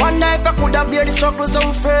days. I wonder if I could have bear the struggles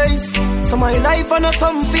on face. So my life and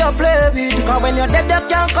some fear play with. Cause when you're dead, you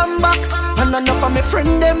can't come back. And enough of my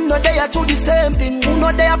friend them, no they are do the same thing. Who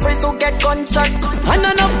know they are pray to get gunshot. And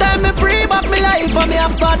enough time me pray back my life for me a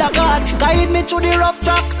Father God. Guide me through the rough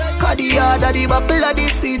track. Cause the yard of the buckle of the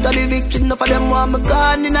seat of the victory. Enough of them want me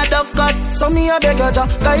gone in a dove cut. So me a beg you,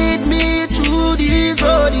 guide me through this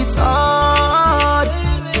road, it's hard.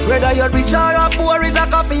 Whether you're rich or a poor, is a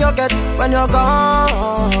coffee you get when you're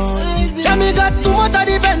gone. Yeah, me got too much of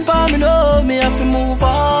the vent for me, know me have to move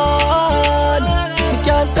on. Me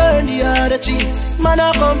can't turn the other cheek, man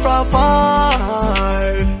I come from far.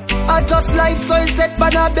 I just life so it's set by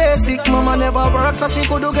the basic. Mama never work so she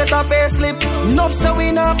could do get a payslip. Enough say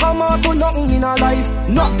we not come out to nothing in our life.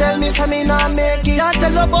 Enough tell me say me not make it. I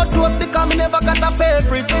tell about clothes because me never got a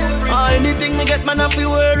favorite. Anything me get man I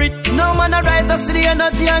feel worry it. No man I rise I see the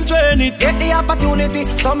energy and train it. Get the opportunity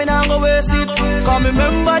so me not go waste it. Cause me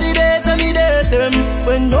remember the days and the days them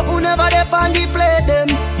when nothing never there and we play them.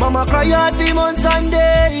 Mama cry out for months and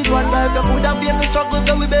days. One life you could have faced the struggles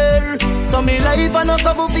that we bear. So me life and not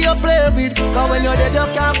something for you play with. Cause when you're dead you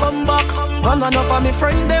can't come back. And enough of me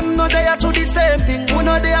friend them know they are do the same thing. Who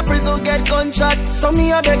know they are prison get gunshot. So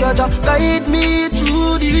me a beg you guide me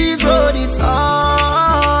through this road, it's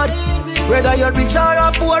hard. Whether you're rich or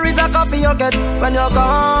a poor, is a coffee you get when you're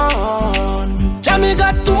gone. Jammy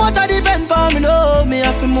got too much of the vent for me, know me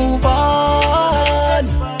have to move on.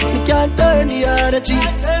 Me can't turn the other cheek,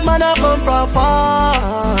 man I come from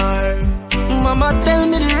far. Mama tell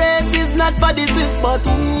me the race is not for the swift, but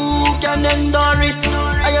who can endure it?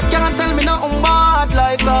 And you can't tell me nothing about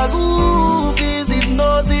life, cause who feels it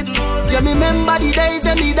knows it. Yeah, me remember the days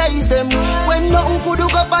them when nothing could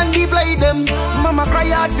hook up and play them. Mama cry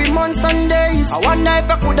out for months and days. I wonder if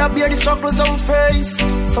I could have bear the struggles on face.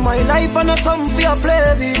 So my life and not some fear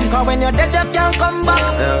play with. Cause when you're dead you can't come back.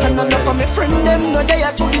 And enough of my friend them know they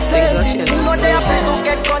are do the same thing. Who know they are pray to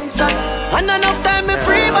get gunshot. And enough time me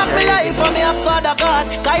pray back my life for me a Father God.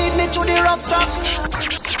 Guide me through the rough track.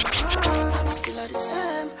 Still the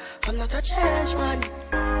same, I'm not a change man.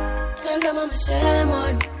 Tell them I'm the same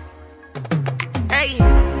one. Hey,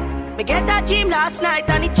 me get a dream last night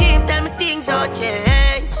and the dream tell me things all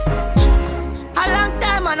change. A long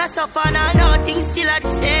time and I suffer and I know things still are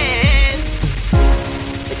the same.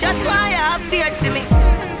 But just why I have fear for me.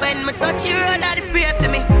 When me touch the road I pray for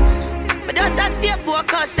me. But just I stay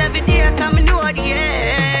focused every day cause me know the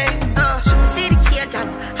end. See the change and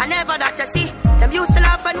I never that I see. Them used to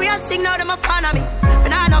laugh and real sing, now them a fan of me.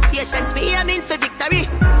 When I no patience, me aiming for victory.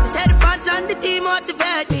 Me say the fans and the team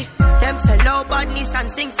motivate me. Them say low badness and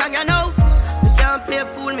sing song, you know. We can't play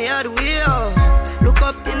fool, me all the way, oh. Look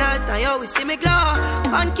up tonight and you always see me glow.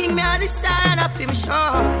 One king, me all the star and I feel me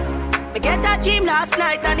sure. Me get a dream last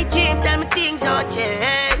night and the dream tell me things all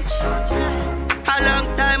change. A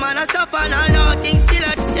long time and I suffer and I know things still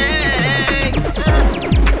are the same.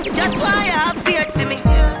 Just why I have fear for me.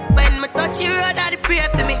 When me touch the road I pray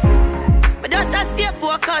for me. But just I stay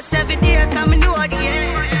focused every day cause me know the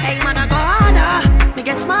end. Hey man I go harder, me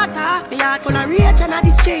get smarter. Me heart full of rage and I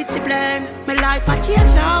the streets discipline. My life I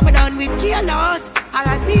change now, but done with jail loss.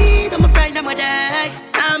 R.I.P. to my friend and my dad.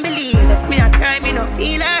 Can't believe if me not cry, me no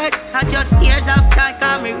feel hurt. I just tears of joy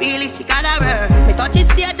cause me really sick of the work. Me touch the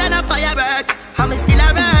stage and a firework. And me still a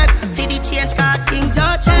work. For the change cause things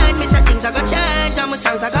all change. Me say things are gonna change and my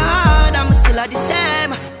songs are gone. And me still are the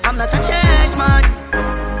same. I'm not a change man.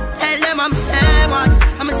 Tell them I'm same one.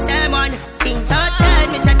 I'm a same one. Things are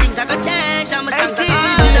change. Me say things are gonna change and my songs are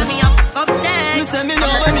gone. And me up upstairs. You say me know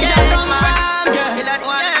where me come from,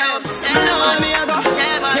 girl.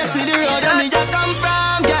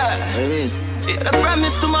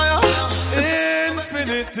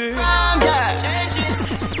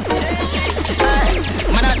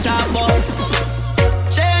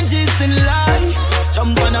 in life.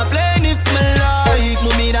 Jump on a plane if me like.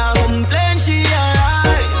 Mummy nah complain, she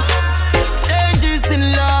alright. Changes in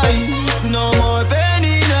life, no more pain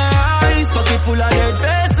in her eyes. Pocket full of dead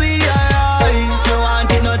face, we arise. No one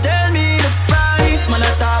can no tell me the price. Man, I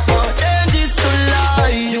talk about changes to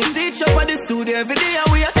life. You teach up at the studio every day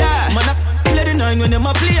and we man, I play the 9 when them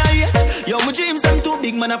a play a yo, my dreams them too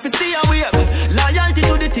big, man, I fi stay away. Loyalty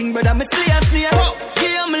to the thing, brother, me slay a snake.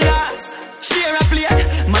 Game last, share a plate.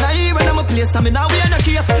 Man, I hear when I'm a place, I mean, now we are no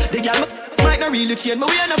cape. The girl might not really change, but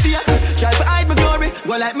we are no fear. Try to hide my glory,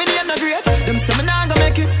 go like me name no great. Them say me nah go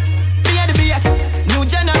make it, be the beat. New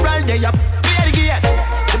general, they up, be the gate.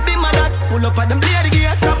 The big man that pull up at them, play the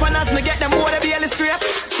gate. Top on us, me get them water, be straight.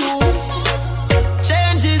 True,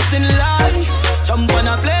 changes in life. Jump on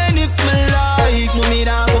a plane if me like. Mummy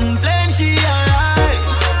nah complain, she alright.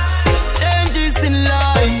 Changes in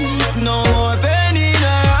life, no more pain in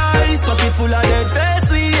her eyes. Pocket full of dead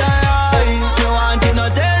face, we arise. No one can no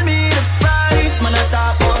tell me the price. Man, I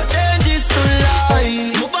talk about changes to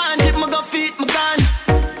life. My band hit, my go feet, my gun.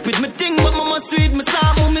 With me thing, but my sweet, my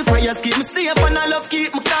song. Move me prayers, keep me safe and I love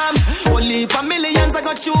keep me calm. Only for millions, I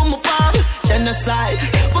got chew my palm. Genocide,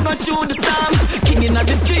 we gon' chew the storm. King in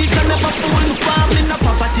the streets, I never fool my farm. In the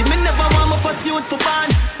poverty, me never want my first youth for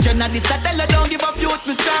band. Jenna, this I tell her, don't give up youth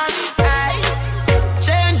for stand. Hey,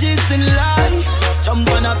 changes in life. Jump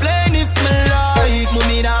on a plane if me like.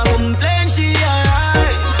 Mummy nah complain, she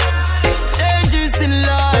alright. Changes in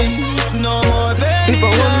life, no more pain. If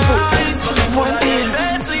I want good, one in,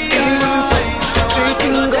 three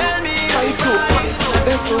finger, 5 2.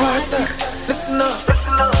 That's the right side. Listen up.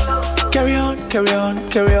 Carry on, carry on,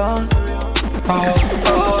 carry on.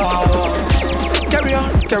 Carry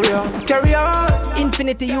on, carry on, carry on.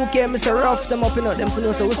 Infinity UK, Mr. Rough them up, you know, them to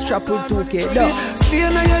know so we strap with 2K. No. Stay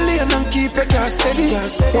on your lane and keep your car steady.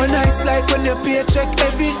 One nice like when your paycheck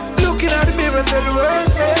heavy. Looking at the mirror, tell the world,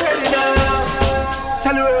 say ready now.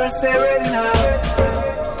 Tell the world, say ready now.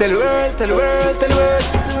 Tell the world, tell the world, tell the world.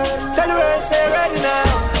 Tell the world, say ready now.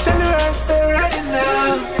 Tell the world, say ready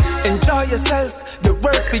now. Enjoy yourself. The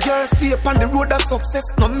work for yours, stay upon the road of success,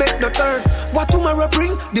 no make no turn. What tomorrow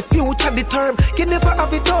bring, the future the term. You never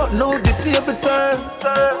have it all, no the table turn.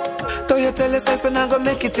 Don't you tell yourself you're not gonna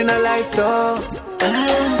make it in a life though.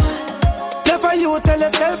 Never you tell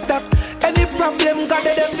yourself that any problem got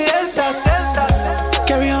to feel that.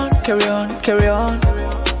 Carry on, carry on, carry on.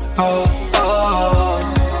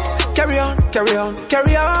 Carry on, carry on,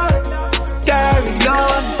 carry on. Carry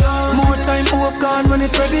on. More time hope gone when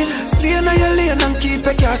it's ready. Stay in your lane and keep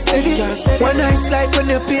your car steady. One nice like when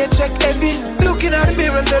your paycheck heavy. Looking at the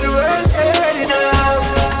mirror, tell the world, say ready now.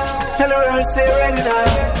 Tell the world, say ready now.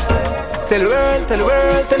 Tell the world, tell the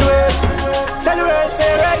world, tell the world. Tell the world,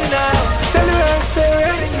 say ready now. Tell the world, say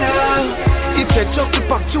ready now. If you joke the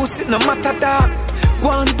back juice, it no matter that. Go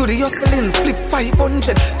on do the hustling, flip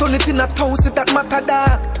 500. Turn it in 1,000, that matter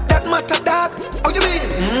that. That matter that. How you mean?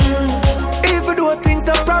 Even though things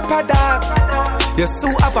don't proper dog. You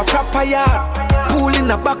still have a proper yard. Pool in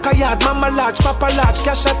a backyard. Mama large, papa large,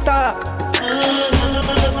 cash attack.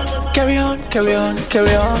 Carry on, carry on,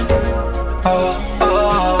 carry on.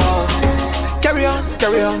 Carry on,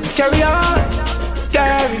 carry on, carry on.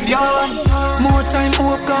 Carry on. More time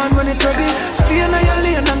hope gone when it's ready. Stay in your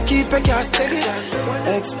lane and keep your car steady.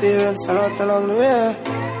 Experience a lot along the way.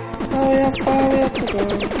 Now we have far way to go.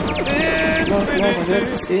 Love never get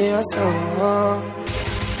to see us so.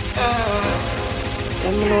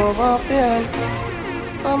 Let me know about pain.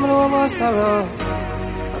 Let me know about sorrow. I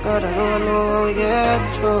gotta know how we get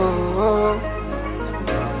through.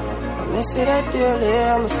 I miss it that daily. I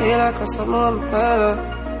feel like I'm someone better.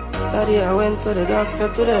 Daddy, I went to the doctor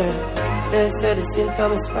today. They said the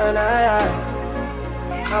symptoms fine. I'm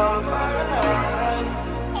paranoid.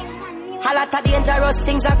 A lot of dangerous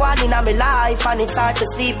things are going in my life, and it's hard to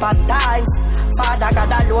sleep at times. Father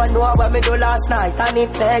God alone know what me do last night, and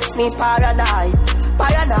it makes me paranoid.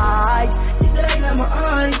 Paranoid. The blind in my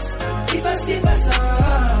eyes. If I see my side,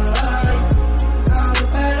 I'm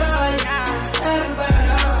paranoid. I'm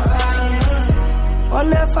paranoid. One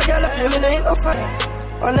left for girl, I mean ain't no fire.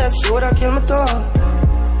 One left shoulder kill me too.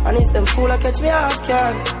 And if them fool catch me off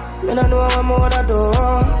guard, me no know what more to do.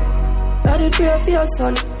 Daddy pray for your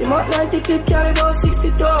son. The Mark 90 clip carry about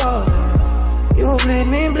 62. You bleed,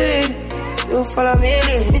 me bleed. You follow me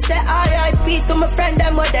lead. Me say R.I.P. to my friend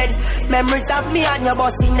them were dead. Memories of me and your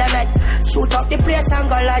boss in the net. Shoot up the place and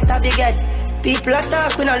go light up the gate. People are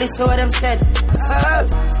talking, all listen what them said.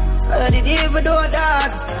 I did even do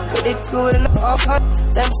that. We did cool enough.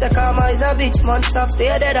 Them say karma is a bitch. Months after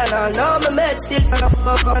they're dead and all. Now my mate still fell off.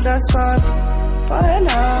 But that's what.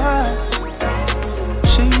 Paranoid.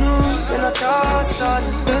 She knows. trust, son.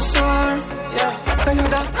 Yes, sir. Yeah. They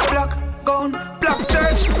have that black gown, black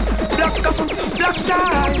church, black coffin, black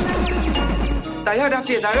tie. They have that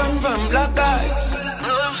tears I run from black eyes.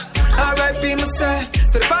 R.I.P. me say.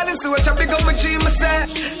 So the falling switch, I big up my G, me say.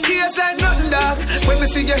 Tears like nothing, dog. When me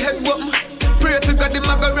see your head whoop, pray to God, the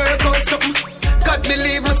maga work out something. God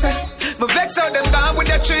believe me say. Me vex out them gone with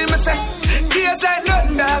that tree, me say. Tears like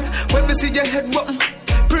nothing, dog. When me see your head whoop,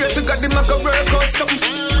 pray to God, the maga work out something.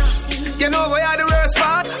 You know we are the worst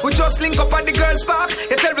part. We just link up at the girls' park.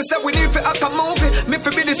 You tell me say we need to act a movie. Me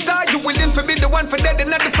for be the star, you willing for be the one for dead and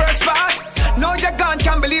not the first part. No, you gone,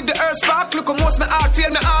 can't believe the earth spark. Look how most my heart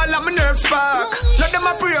feel, my all and my nerves spark. Not them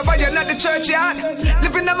a pray over you, not the churchyard.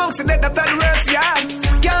 Living amongst the dead, that's the worst yard.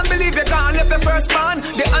 Can't believe you gone, left the first born.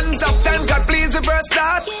 The hands up times, God please reverse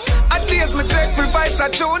that. At days me grateful vice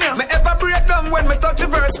that junior. Me ever break down when me touch the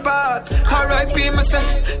verse part. R.I.P. me say.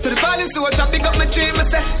 To the falling soldier, big up my tree, me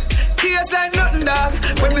say. Tears like nothing, dog.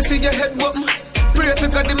 When me see your head whoop, pray to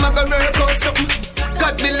God, the maga work out something.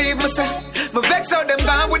 God believe me say. Me vex out them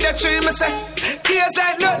gone with that tree, me say. Tears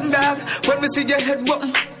like nothing, dog. When me see your head whoop,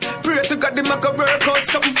 pray to God, the maga work out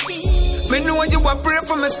something. Me know you a pray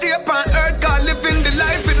for me, stay up on earth. God living the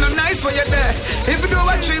life, it's no nice when you're there. If you do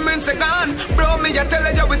what 3 months gone, bro, me I tell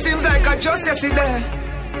you it seems like I just yesterday.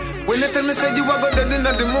 When you tell me say you are good dead in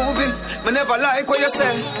the movie, me never like what you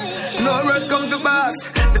say. No words come to pass,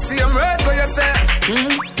 the same words what you say.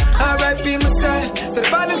 R.I.P. me say. So the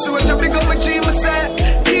falling switch, I pick up my G, me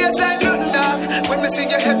say. Tears like nothing, dog. When me see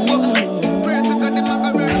your head whoop, pray to God the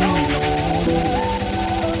maga work out.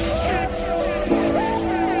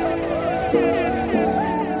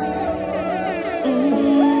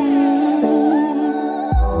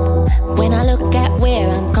 When I look at where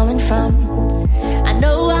I'm coming from, I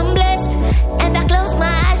know I'm blessed, and I close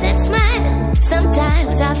my eyes and smile.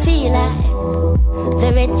 Sometimes I feel like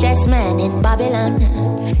the richest man in Babylon,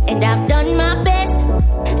 and I've done my best,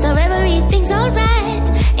 so everything's alright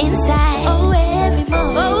inside. Oh,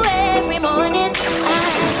 every morning,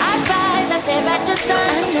 I rise, I stare at the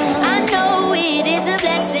sun. I know it is a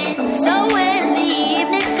blessing, so when the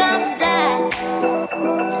evening comes,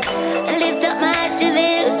 I lift up my eyes to the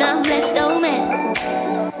hills, I'm blessed, oh man.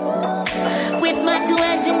 With my 2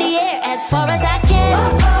 hands in the air, as far as I can.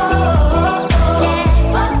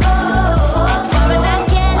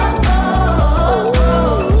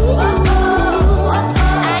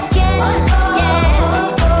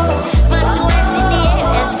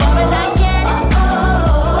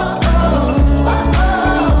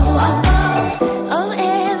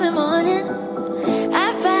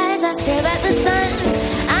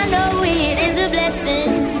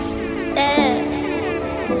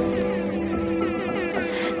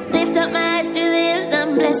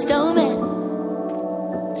 Snowman.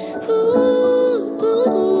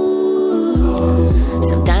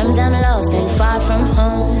 Sometimes I'm lost and far from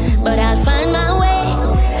home, but I'll find my way.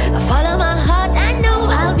 I follow my heart, I know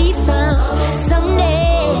I'll be found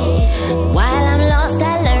someday. While I'm lost,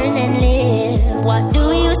 I learn and live. What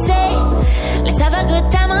do you say? Let's have a good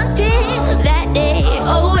time until that day.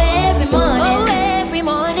 Oh, every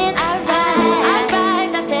morning, I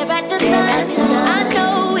rise, I stare at the sun. I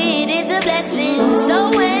know it is a blessing, so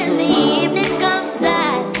when the evening comes,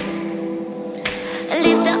 I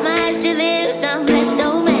lift up my eyes to the hills, I'm blessed,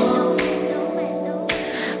 oh man.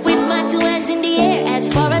 With my 2 hands in the air, as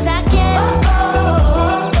far as I can.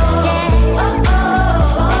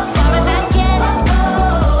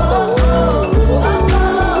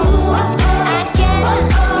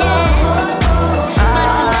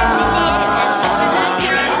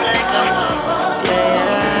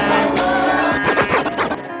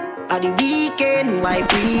 The weekend, why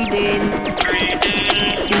breathing?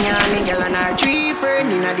 Me and me girl and our 3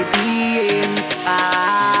 friends inna the PM.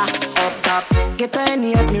 Up top, get a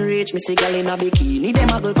any as me reach. Me see girl in a bikini, them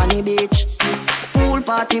a go on the beach. Pool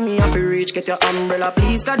party, me have to reach. Get your umbrella,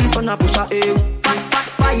 please, 'cause this one a push a air.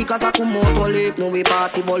 Why? 'Cause I come out all late. No we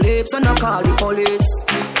party but late, so no call the police.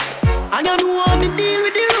 And you know how me deal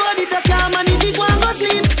with the road. If you can't manage it, go and go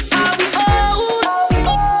sleep. How we out?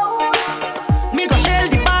 Me go shell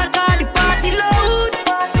the bar, 'cause the party loud.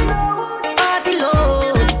 Party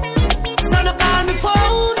loud. So no call me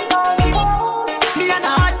phone. Me and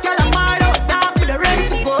a hot girl a part out dark, but ready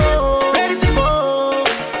to go. Ready to go.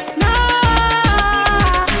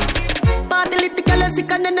 Nah. Party lit the girl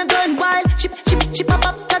sick and then a gun wild. She pop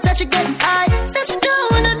up 'cause she getting high. Say she don't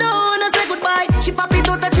wanna say goodbye. She pop it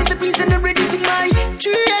out and she say please and I'm ready to mine.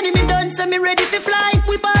 3 enemy done, so me ready to fly.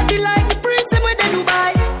 We party like the prince and we the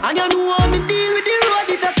Dubai. And you know how me deal with the road.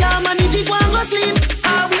 If you can't manage it, go and go sleep.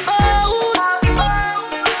 How we out?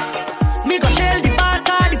 Me go shell the bar,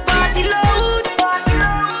 'cause the party low.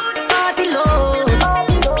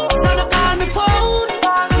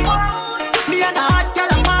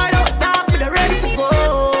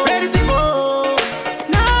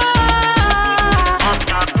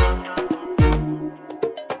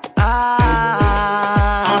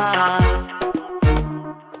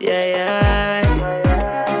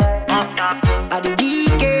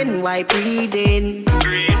 I breathing.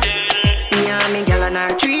 Me and me gal and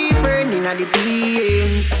our tree fern inna the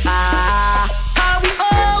being. How we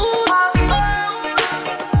out?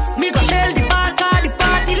 Me go shell the bar 'cause the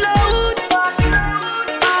party loud.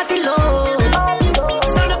 Party loud.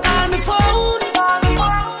 So no call me phone.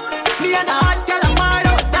 Me and the hot gal are hard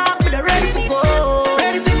out dark, but they ready to go.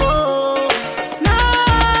 Ready to go.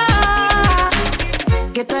 Nah.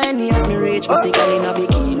 Get the Henny as me reach. Pussy gal in a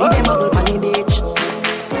bikini, them muggle on the beach.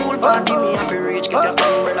 Pool party me have to reach. Get your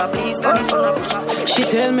umbrella please, 'cause the sun a push up. She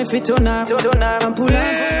tell me fit on her and pull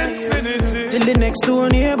up till the next two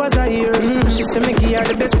neighbors are here. She say me give her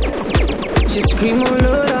the best. She scream all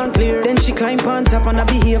loud and clear. Then she climb on top and I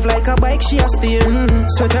behave like a bike she a steer.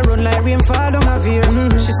 Sweater run like rainfall on her veer.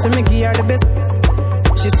 She say me give her the best.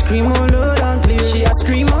 She scream all loud and clear. She a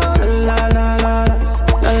scream all la la la la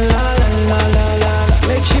la la la la la.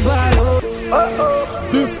 Make she ball out.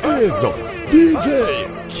 This is DJ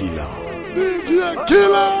Killer. DJ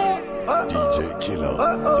Killer. DJ Killer, the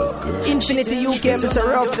girl. Infinity UK, Mr.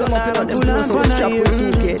 Rough, them up in on them, so strap with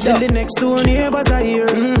 2K. Till the next two neighbors are here.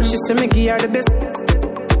 She say me give her the best.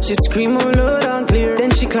 She scream all loud and clear.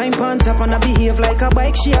 Then she climb on top and I behave like a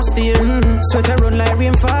bike she a steer. Sweater run like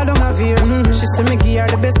rainfall on her veer. She say me give her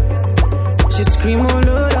the best. She scream all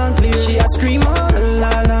loud and clear. She a scream all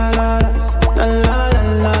la la la la la la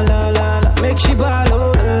la la la. Make she ball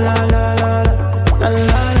out la la la la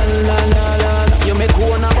la la la la. You make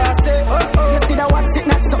one of us say, you see that what's it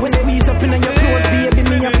not so we squeeze up in your clothes, baby,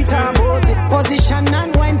 me a fit about it. Position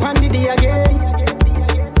and wine pan the day again.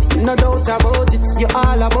 No doubt about it, you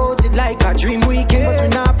all about it. Like a dream weekend, but we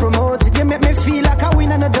not promote it. You make me feel like a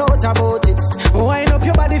winner, no doubt about it. Wind up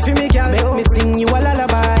your body for me, girl. Make me sing you a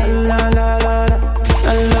lullaby. La la la la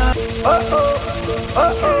la. Oh oh,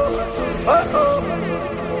 oh oh, oh oh,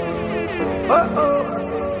 oh oh,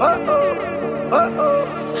 oh oh, oh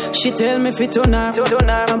oh. She tell me fit on her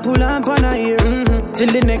and pull up on her ear.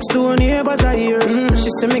 Till the next two neighbors are here. She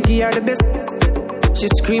say me give her the best. She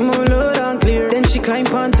scream all loud and clear. Then she climb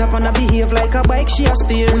on top and I behave like a bike she a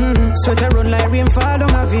steer. Sweater run like rainfall on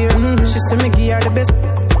her veer. She say me give her the best.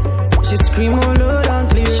 She scream all loud and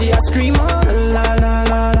clear. She a scream all la la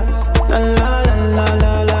la la la la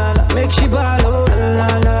la la la. Make she ball out la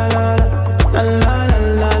la la la la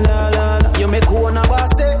la la la. You make one of us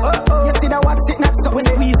say, you see that what's it not so we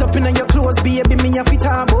squeeze up in your clothes, baby, me a fit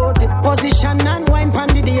about it. Position and wine pan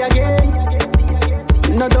the day again.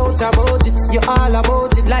 No doubt about it, you all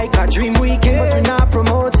about it. Like a dream weekend, but we not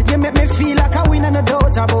promote it. You make me feel like a winner, no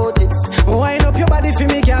doubt about it. Wind up your body for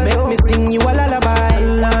me, girl. Make me sing you a lullaby.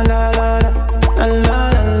 La la la la la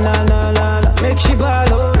la la la la. Make she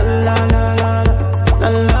ball out. La la la la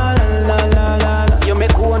la la la la. You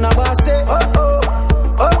make one of us say, oh oh,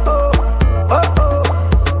 oh oh, oh oh,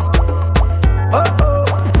 oh oh,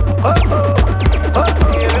 oh oh, oh.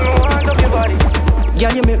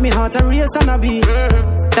 Girl, you make me heart a race and a beat.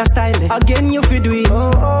 That style again you feel do it.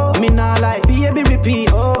 Me nah like baby repeat.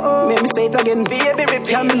 Make me say it again, baby repeat.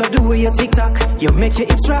 Tell me love the way you tick tock. You make your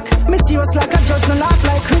hips rock. Me serious like a judge, no laugh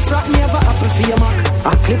like Chris Rock. Me have a apple for your mark,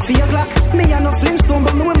 a clip for your Glock. Me a no Flintstone,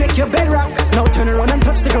 but me will make your bed rock. Now turn around and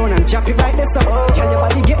touch the ground and drop it right there so. Can your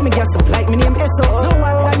body get me gas up like me name Esso. No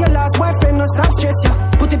wonder your last boyfriend no stop stress ya.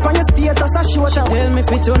 Put it on your status and show it out. Tell me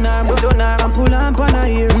fit on her and pull up on her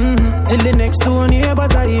ear. Till the next two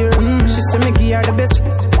neighbors are here. She say me give her the best.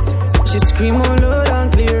 She scream all loud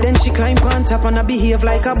and clear. Then she climb on top and I behave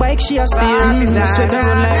like a bike she a steer. Sweater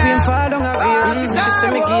run like rainfall on her veer. She say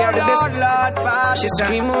me give her the best. She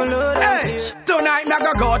scream all loud and clear. Tonight me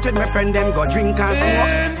go out with my friend, them go drink and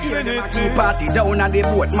smoke. Here them a keep party down at the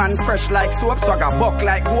boat. Man fresh like soap, so I got buck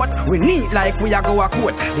like goat. We neat like we a go a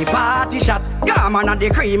coat. The party shot, gammon and the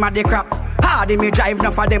cream and the crap. Hardy me drive,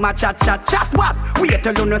 enough of them a chat. What? Wait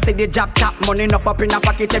till you no see the job top. Money enough up in a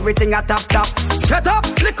pocket, everything a top. Shut up,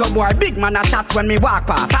 little boy, big man a chat when me walk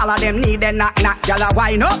past. All of them need a knock. Y'all a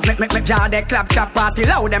wine up, make me jaw the clap party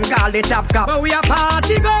loud. Them call the top cup. But we a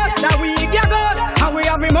party good, that we get good. And we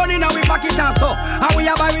have me money now we pocket and so. And we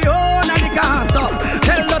a buy we own and the car so.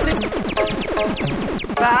 Tell nothing.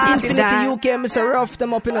 Infinity UK, Mr. Rough,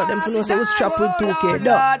 them up in them for no say we strap with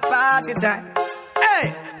 2K. Party time.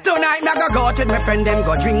 Hey. Tonight, me go out with my friend, them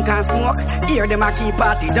go drink and smoke. Here, them a keep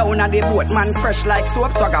party down at the boat. Man fresh like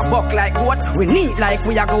soap, so I got buck like goat. We neat like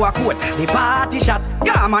we a go a coat. The party shot,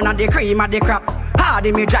 gammon and the cream and the crap.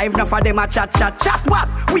 Hardy me drive, enough of them a chat. What?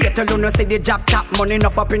 Wait till you no see the job top. Money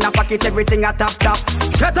enough up in a pocket, everything a top.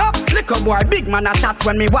 Shut up, little boy, big man a chat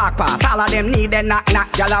when me walk past. All of them need a knock.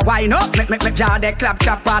 Y'all a wine up, make me jaw the clap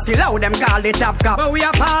party loud. Them call the top cup. But we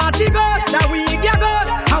a party good, that we get good.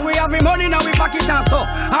 And we have me money now we pocket and so.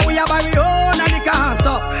 And we a buy we own and the car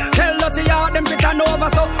so. Tell yard, them fit and over,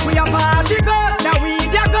 so we a party good, that we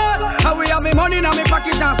the good. And we have me money in my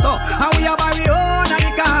pocket and so, and we have our own and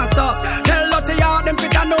the can so. Tell Lottie yard, them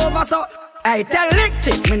fit and over, so. I tell Lick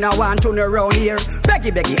Chick, me no want to around here.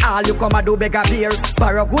 Beggy, all you come and do beg a beer.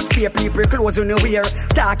 Borrow good fear, people close you no wear.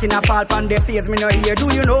 Talking a fall pan their face, me no hear.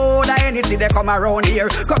 Do you know that any see they come around here?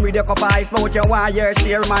 Come with a cup of ice, bout you want your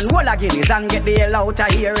share. Man, roll a Guinness and get the hell out of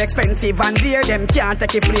here. Expensive and dear, them can't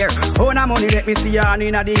take it clear. Own a money, let me see you on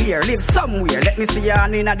in the year. Live somewhere, let me see you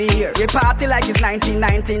on in the year. We party like it's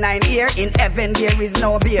 1999 here. In heaven there is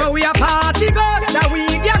no beer. But we a party good, that we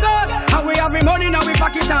the good. And we have me money now we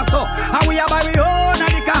pocket and so. And we have our own and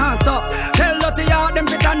the can so. Tell Lottie yard them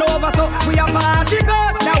fit and over so. We have party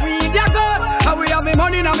good, that we the good. And we have me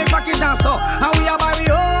money now me pocket and so. And we have our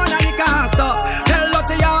own and the can so. Tell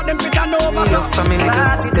Lottie yard them fit and over so. Family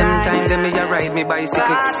good, them time them me a ride me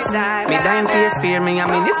bicycle. Me dime face spear me a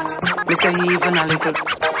minute. Me say even a little.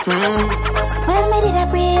 Well me did a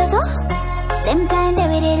prayer too. Them time they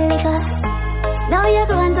we did liquor. Now you're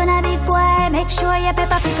growing to a big boy. Make sure you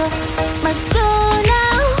pepper pick us. But grow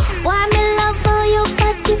now. Why me love for you,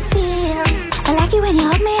 but you feel I like it when you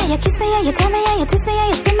hug me, and you kiss me, and you tell me, and you twist me, and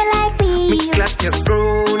you spin me like me. Me glad you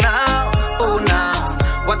grow now, oh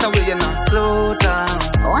now. What a way you not slow down.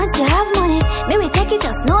 Once you have money, maybe take it,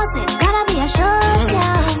 just know it's gonna be a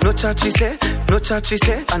showdown. No chat she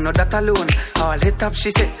say, I know that alone. All hit up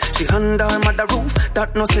she say, she under her mother roof.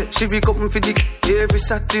 That no say, she be coming for the every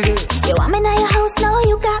Saturday. You want me in your house now,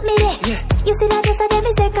 you got me there. Yeah. You see that just a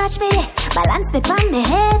devil say catch me there. Balance me on me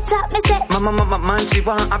head top me say. Mama man she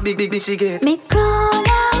want a big she get. Me grow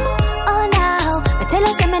now, oh now. Me tell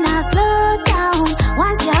her say me now slow down.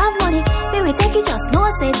 Once you have money, baby take it just know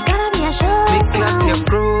say it's gonna be a showdown. Me glad you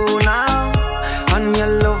grow now, and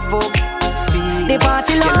your love up. The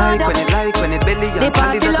party load when it belly and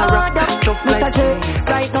solid as a rock. Tough like steel.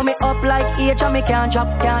 Right now me up like age and me can't drop.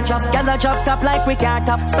 Gather drop top like we can't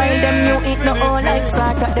top. Style them new it no all like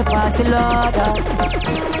start at the party loader.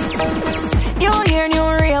 New year, new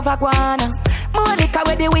rave a guana. More liquor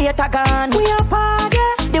with the weight a gone. We a party.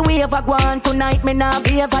 The wave a guan tonight me nah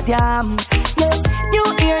be a damn. Yes, new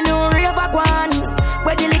year, new rave a guan.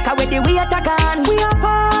 Where the liquor with the weight a gone. We a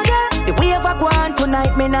party. The wave a guan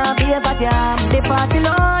tonight, me nah be a damn. The party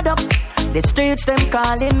load up, the streets them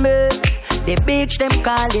calling me, the beach them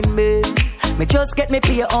calling me. Me just get me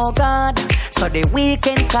pay, oh God, so the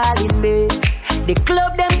weekend calling me. The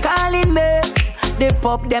club them calling me, the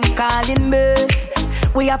pub them calling me.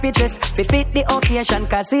 We have to dress to fit the occasion,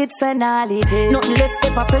 cause it's an holiday. Nothing less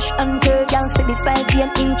ever fresh and good. Y'all see the style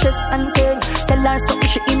gain interest and thing. Tell her something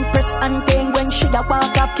she impress and thing. When she a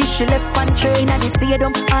walk up, kiss she left and train. At the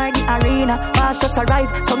stadium or the arena, pass just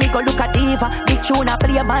arrive, so me go look at diva. Big tune a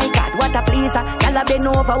play, my God, what a pleaser. Y'all a been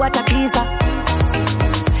over, what a teaser.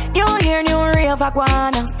 New year, new rave a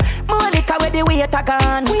guana. More liquor with the weight a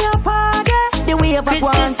gone. We a party. The wave a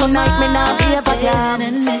guan tonight, me nah be a damn.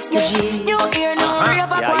 New year, new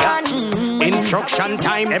rave a guan. Instruction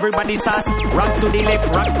time, everybody start. Rock to the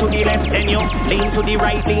left, then you lean to the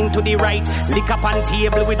right. Lick up on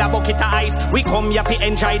table with a bucket of ice. We come here to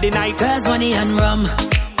enjoy the night. Girls, money and rum.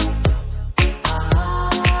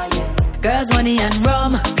 Girls, money and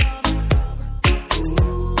rum.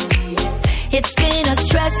 It's been a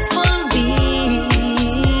stressful week.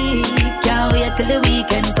 Can't wait till the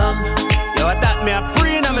weekend come. Yo, that me a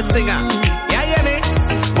preen and me singer. Yeah, hear me?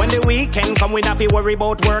 When the weekend come, we not be worry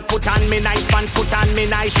about work. Put on me nice pants, put on me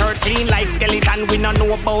nice shirt. Clean like skeleton, we not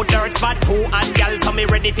know about dirt. But two and gal, so me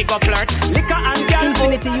ready to go flirt. Liquor and gal.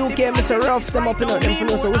 Infinity UK, Mr. Rough, them up in them for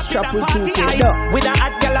no, so we strap with 2K. With a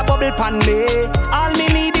hot gal a bubble pan me. All me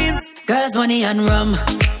need is girls, money and rum.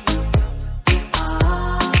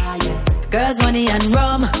 Girls, money and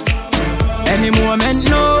rum. Any moment,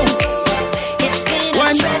 no. It's been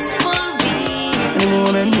a stressful week. Any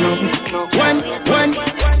moment, no. When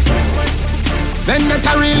then that I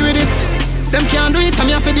real with it. Them can't do it, I'm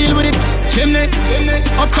here to deal with it. Chimney,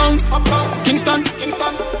 uptown, Kingston.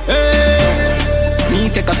 Hey. Me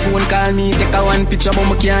take a phone call, me take a one picture, but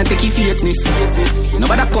me can't take your fakeness.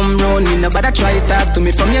 Nobody come round me, nobody try talk to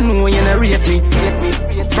me. From you know you not rate me.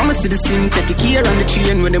 From a citizen, take a care on the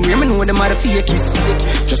train. When them hear me know them are the fakies.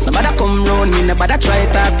 Just nobody come round me, nobody try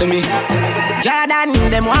talk to me. Jordan,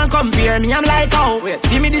 them want compare me, I'm like, oh,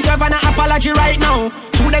 give me deserve an apology right now.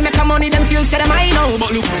 To them make a money, them feel say them I know.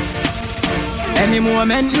 But look, any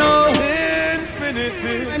moment, no.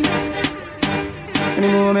 Infinity. Any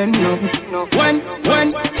moment, no. When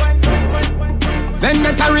then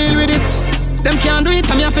that I real with it. Them can't do it,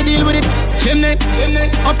 I'm here to deal with it. Chimney,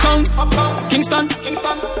 uptown, Kingston.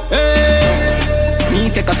 Hey. Me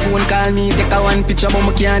take a phone call me, take a one picture, but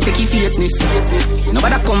me can't take your fakeness.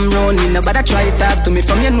 Nobody come round me, nobody try talk to me.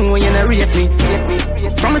 From you know you not rate me.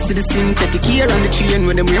 From a citizen, take the care on the train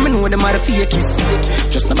when them hear me know them are the fakies.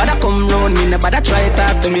 Just nobody come round me, nobody try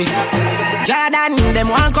talk to me. Jordan, them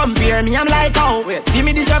want compare me, I'm like, oh, give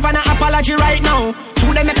me deserve an apology right now.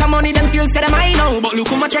 True, them make a money, them feel say them I know. But look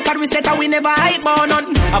how much record we set and we never hype on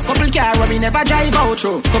none. A couple car where we never drive out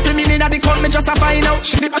through. Couple million at the count, me just a find out.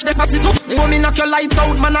 She be watch the faxes up. They want me knock your lights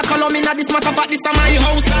out, man, I call me, not this matter, but this is my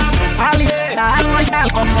house. I'll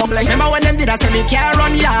come up like, remember when them did I say me care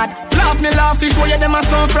on yard. Laugh, fish, show you them a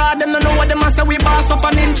some fraud. Them don't know what them a say, we boss up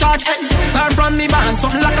and in charge. Hey, start from me band,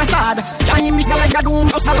 something like a sad. Can't hear me like a doom,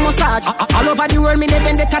 house and massage. All over the world, me they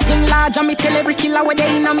vendetta team large. And me tell every killer where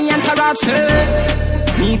they in a me entourage.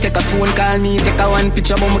 Me take a phone call, me take a one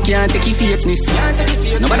picture, but me can't take your fakeness.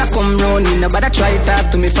 Nobody come round me, nobody try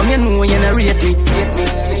talk to me. From you know you not rate me.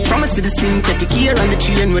 From a citizen, take the care on the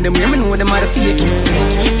train when them hear me know them are the fakies.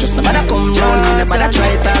 Just nobody come round me, nobody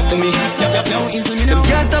try talk to me. Them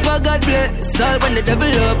can't stop a God bless, all when they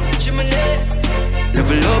double up.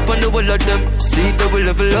 Level up on the wall of them, see double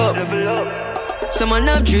level up. Some man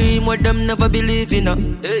have dream what them never believe in.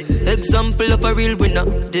 Example of a real winner.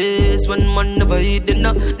 This one man never eat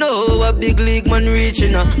dinner. No, a big league man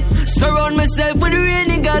reaching. Surround myself with the real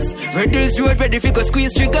niggas. Red Hills Road ready for go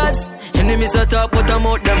squeeze triggers. Enemies are talk but I'm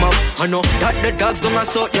out them up. I know that the dogs don't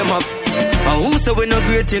sort them up. Who say we not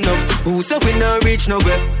great enough? Who say we not reach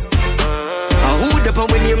nowhere? Who the pan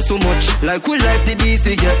we name so much? Like who life did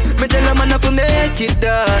easy get? Me tell them man to make it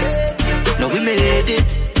die. Now we made it.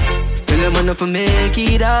 Tell them enough to make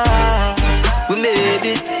it up. We made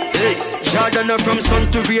it. Hey, Jordan from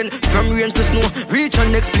sun to rain, from rain to snow. Reach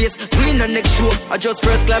on next place, win the next show. I just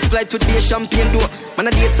first class flight to be a champagne door. Man, I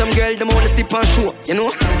date some girl, them wanna sip and show. You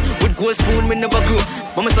know, with gold spoon, we never grow.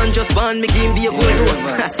 But my son just born, me game be a gold door.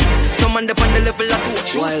 Some man up on the level of two.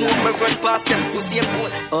 Shoes move, my run past them, pussy and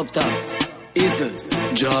ball. Up top, Easel,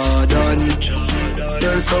 Jordan.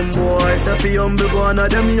 Tell some boys, if you humble, go on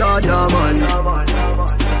them yard, yeah, man.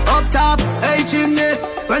 Up top, hey chimney,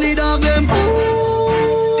 when it dog them.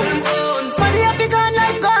 Somebody African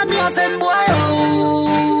life got me a send boy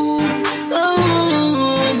home.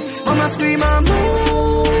 Mama scream and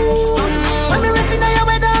boom. When me resting on your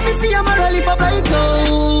bed, me see I'm a rally for flight too.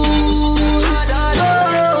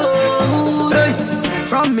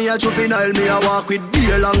 From me a juvenile, me a walk with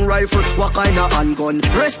beer long rifle. What kind of handgun?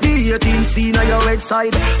 Rest the 18 scene on your head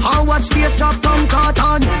side. I watch this chop down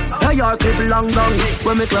carton. Hey, your clip long down.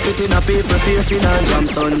 When me clap it in a paper facing a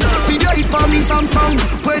Johnson. Video it for me Samsung.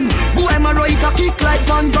 When boy my right a kick like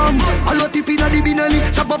Van Damme. I lot tip in a the binelli.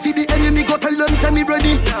 Chop off the enemy, go tell them semi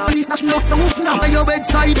ready. And it's not nuts and now on your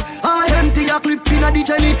bedside. I empty a clip in a the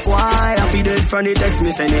jelly. Why I feed it from the text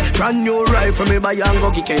me send it. Brand new rifle me buy and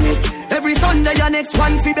go kick any. Every Sunday your next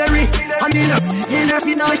one fi berry. And in her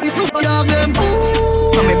finale the super dog them.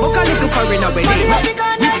 So me book a little foreign away.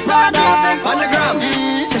 Which brother on the gram?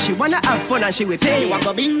 So she wanna have fun and she will pay. You want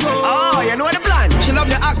go bingo? Oh, you know the plan. She love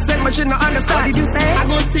the accent but she not understand. What did you say? I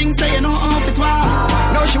good thing say you know off it wow.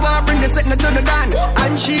 Now she wanna bring the sickness to the dance.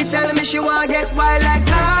 And she tell me she wanna get wild like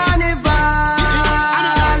carnival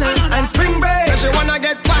and spring break. So she wanna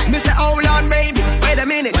get wild. Me say hold on baby, wait a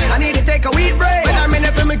minute, I need to take a weed break. Wait a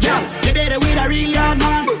minute for me girl, you did it with a real young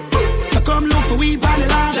man. So come look for weed by the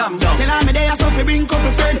land. Tell her me there so fi bring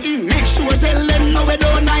couple friends. Make sure tell them no we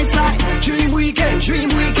don't nice like. Dream weekend, dream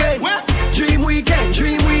weekend. Dream weekend,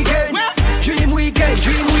 dream weekend. Dream weekend,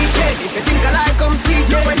 dream weekend. If you think I like come see,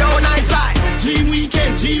 no we don't nice like. Dream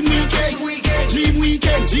weekend, dream weekend. Dream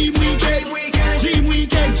weekend, dream weekend. Dream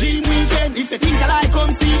weekend, dream weekend. If you think I like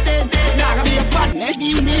come see then, now gonna be a fun next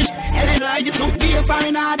evening. And then like this would be a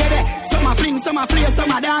foreigner there. Some a fling, some a flare, some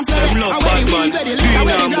a dance. Them love bad man, green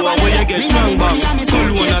and boy when you get strong back.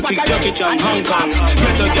 Cologne a kick Jackie Chan Hong Kong.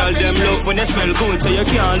 Get a girl them love when they smell good, so you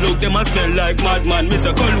can't look them a smell like madman. Miss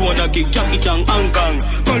a Cologne a kick Jackie Chan Hong Kong.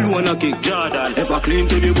 Cologne a kick Jordan. If I clean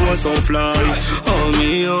to the bones so fly. Oh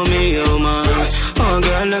me, oh me, oh my. Oh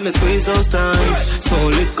girl let me squeeze those thighs. So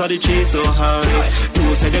lit 'cause the cheese so high.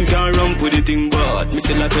 No say them can't run with the thing, but me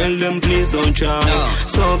still I tell them please don't try.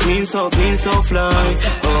 So clean, so fly.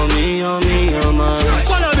 Oh me, oh me, oh my.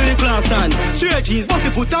 Follow Billy Clarkson, straight cheese, bust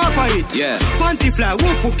the foot off of it. Yeah. Panty fly,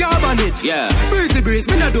 whoop up carbon it. Yeah. Breezy breeze,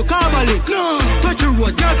 me not do carbolic. No. Touch the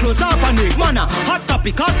road, girl close up on it. Mana, hot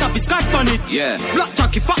topic, scotch on it. Yeah. Black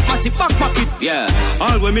jacket, fat matty, back pocket. Yeah.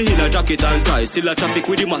 All when me in a jacket and tie, still a traffic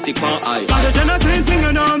with the matic pan eye. And the Jenna same thing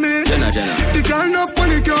you know me. Jenna. The girl enough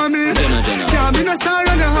money can me. Jenna. Can't be no star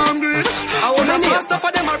and a hungry. I want to fast stuff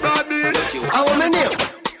for them a broad bill. I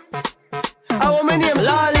want my name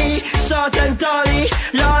Lolly, short and tally.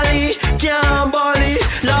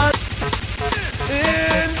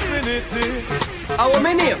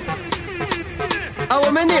 name?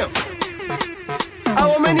 How my name?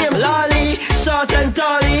 How my name? Lolly, short and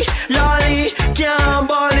tally. Lolly, can't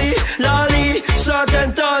bally. Lolly, short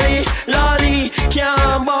and tally. Lolly,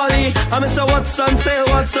 can't bally. I'm say what's on sale,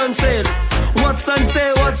 what's on sale. What's on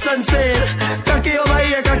sale, what's on sale. Cocky over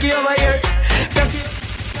here, cocky over here. Cocky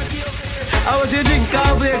over here. I want you drink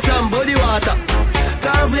cornflakes and body water.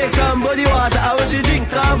 Cornflakes and body water. I want you drink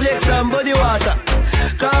cornflakes and body water.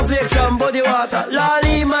 Cornflakes and body water.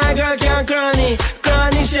 Lolly, my girl can't cranny.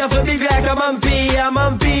 Cranny, she have a big like a mampy. A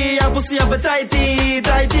mampy, a pussy have a tighty.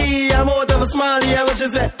 Tighty, I'm out of a smiley. I want you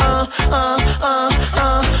say,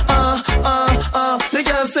 The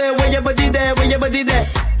girl say, where your body there, where your body there.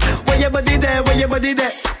 Where your body there, where your body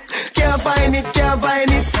there. Can't find it, can't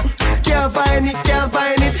find it. Can't find it, can't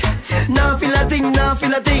find it. Now feel a thing, now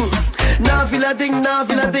feel a thing. Now feel a thing, now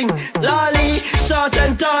feel a thing. Lolly, short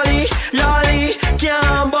and tally. Lolly,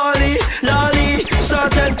 can't bally. Lolly,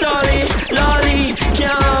 short and tally. Lolly,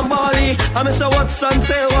 can't bally. I'm say what's on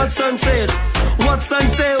sale, what's on sale. What's on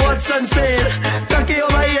sale, what's on sale. Cocky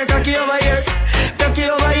over here, cocky over here. Cocky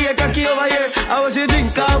over here, cocky over here. I want you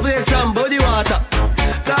drink cornflakes and body water.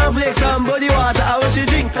 Cornflakes and body water. I want you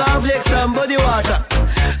drink cornflakes and body water.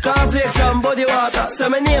 Cornflakes and body water. Say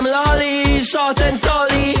my name Lolly, short and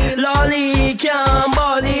tally. Lolly, can't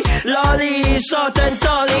bally. Lolly, short and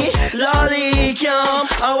tally. Lolly,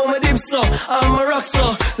 can't. I want my dip so, I'm a rock so.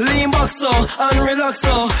 Lean back so, and relax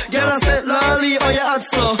so. Girl I said Lolly, oh you hot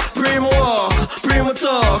so. Primo walk, primo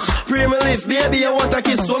talk, primo lift. Baby I want a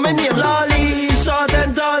kiss. So my name Lolly, short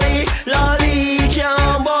and tally. Lolly,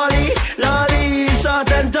 can't bally. Lolly,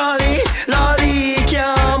 short and tally. Lolly,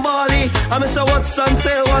 can't bally. I'm say what's on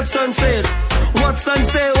sale, what's on sale. What's on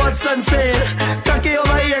sale, what's on sale. Cocky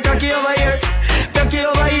over here, cocky over here. Cocky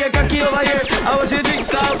over here, cocky over here. I want you drink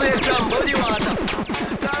cornflakes and body water.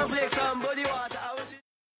 Cornflakes and body water.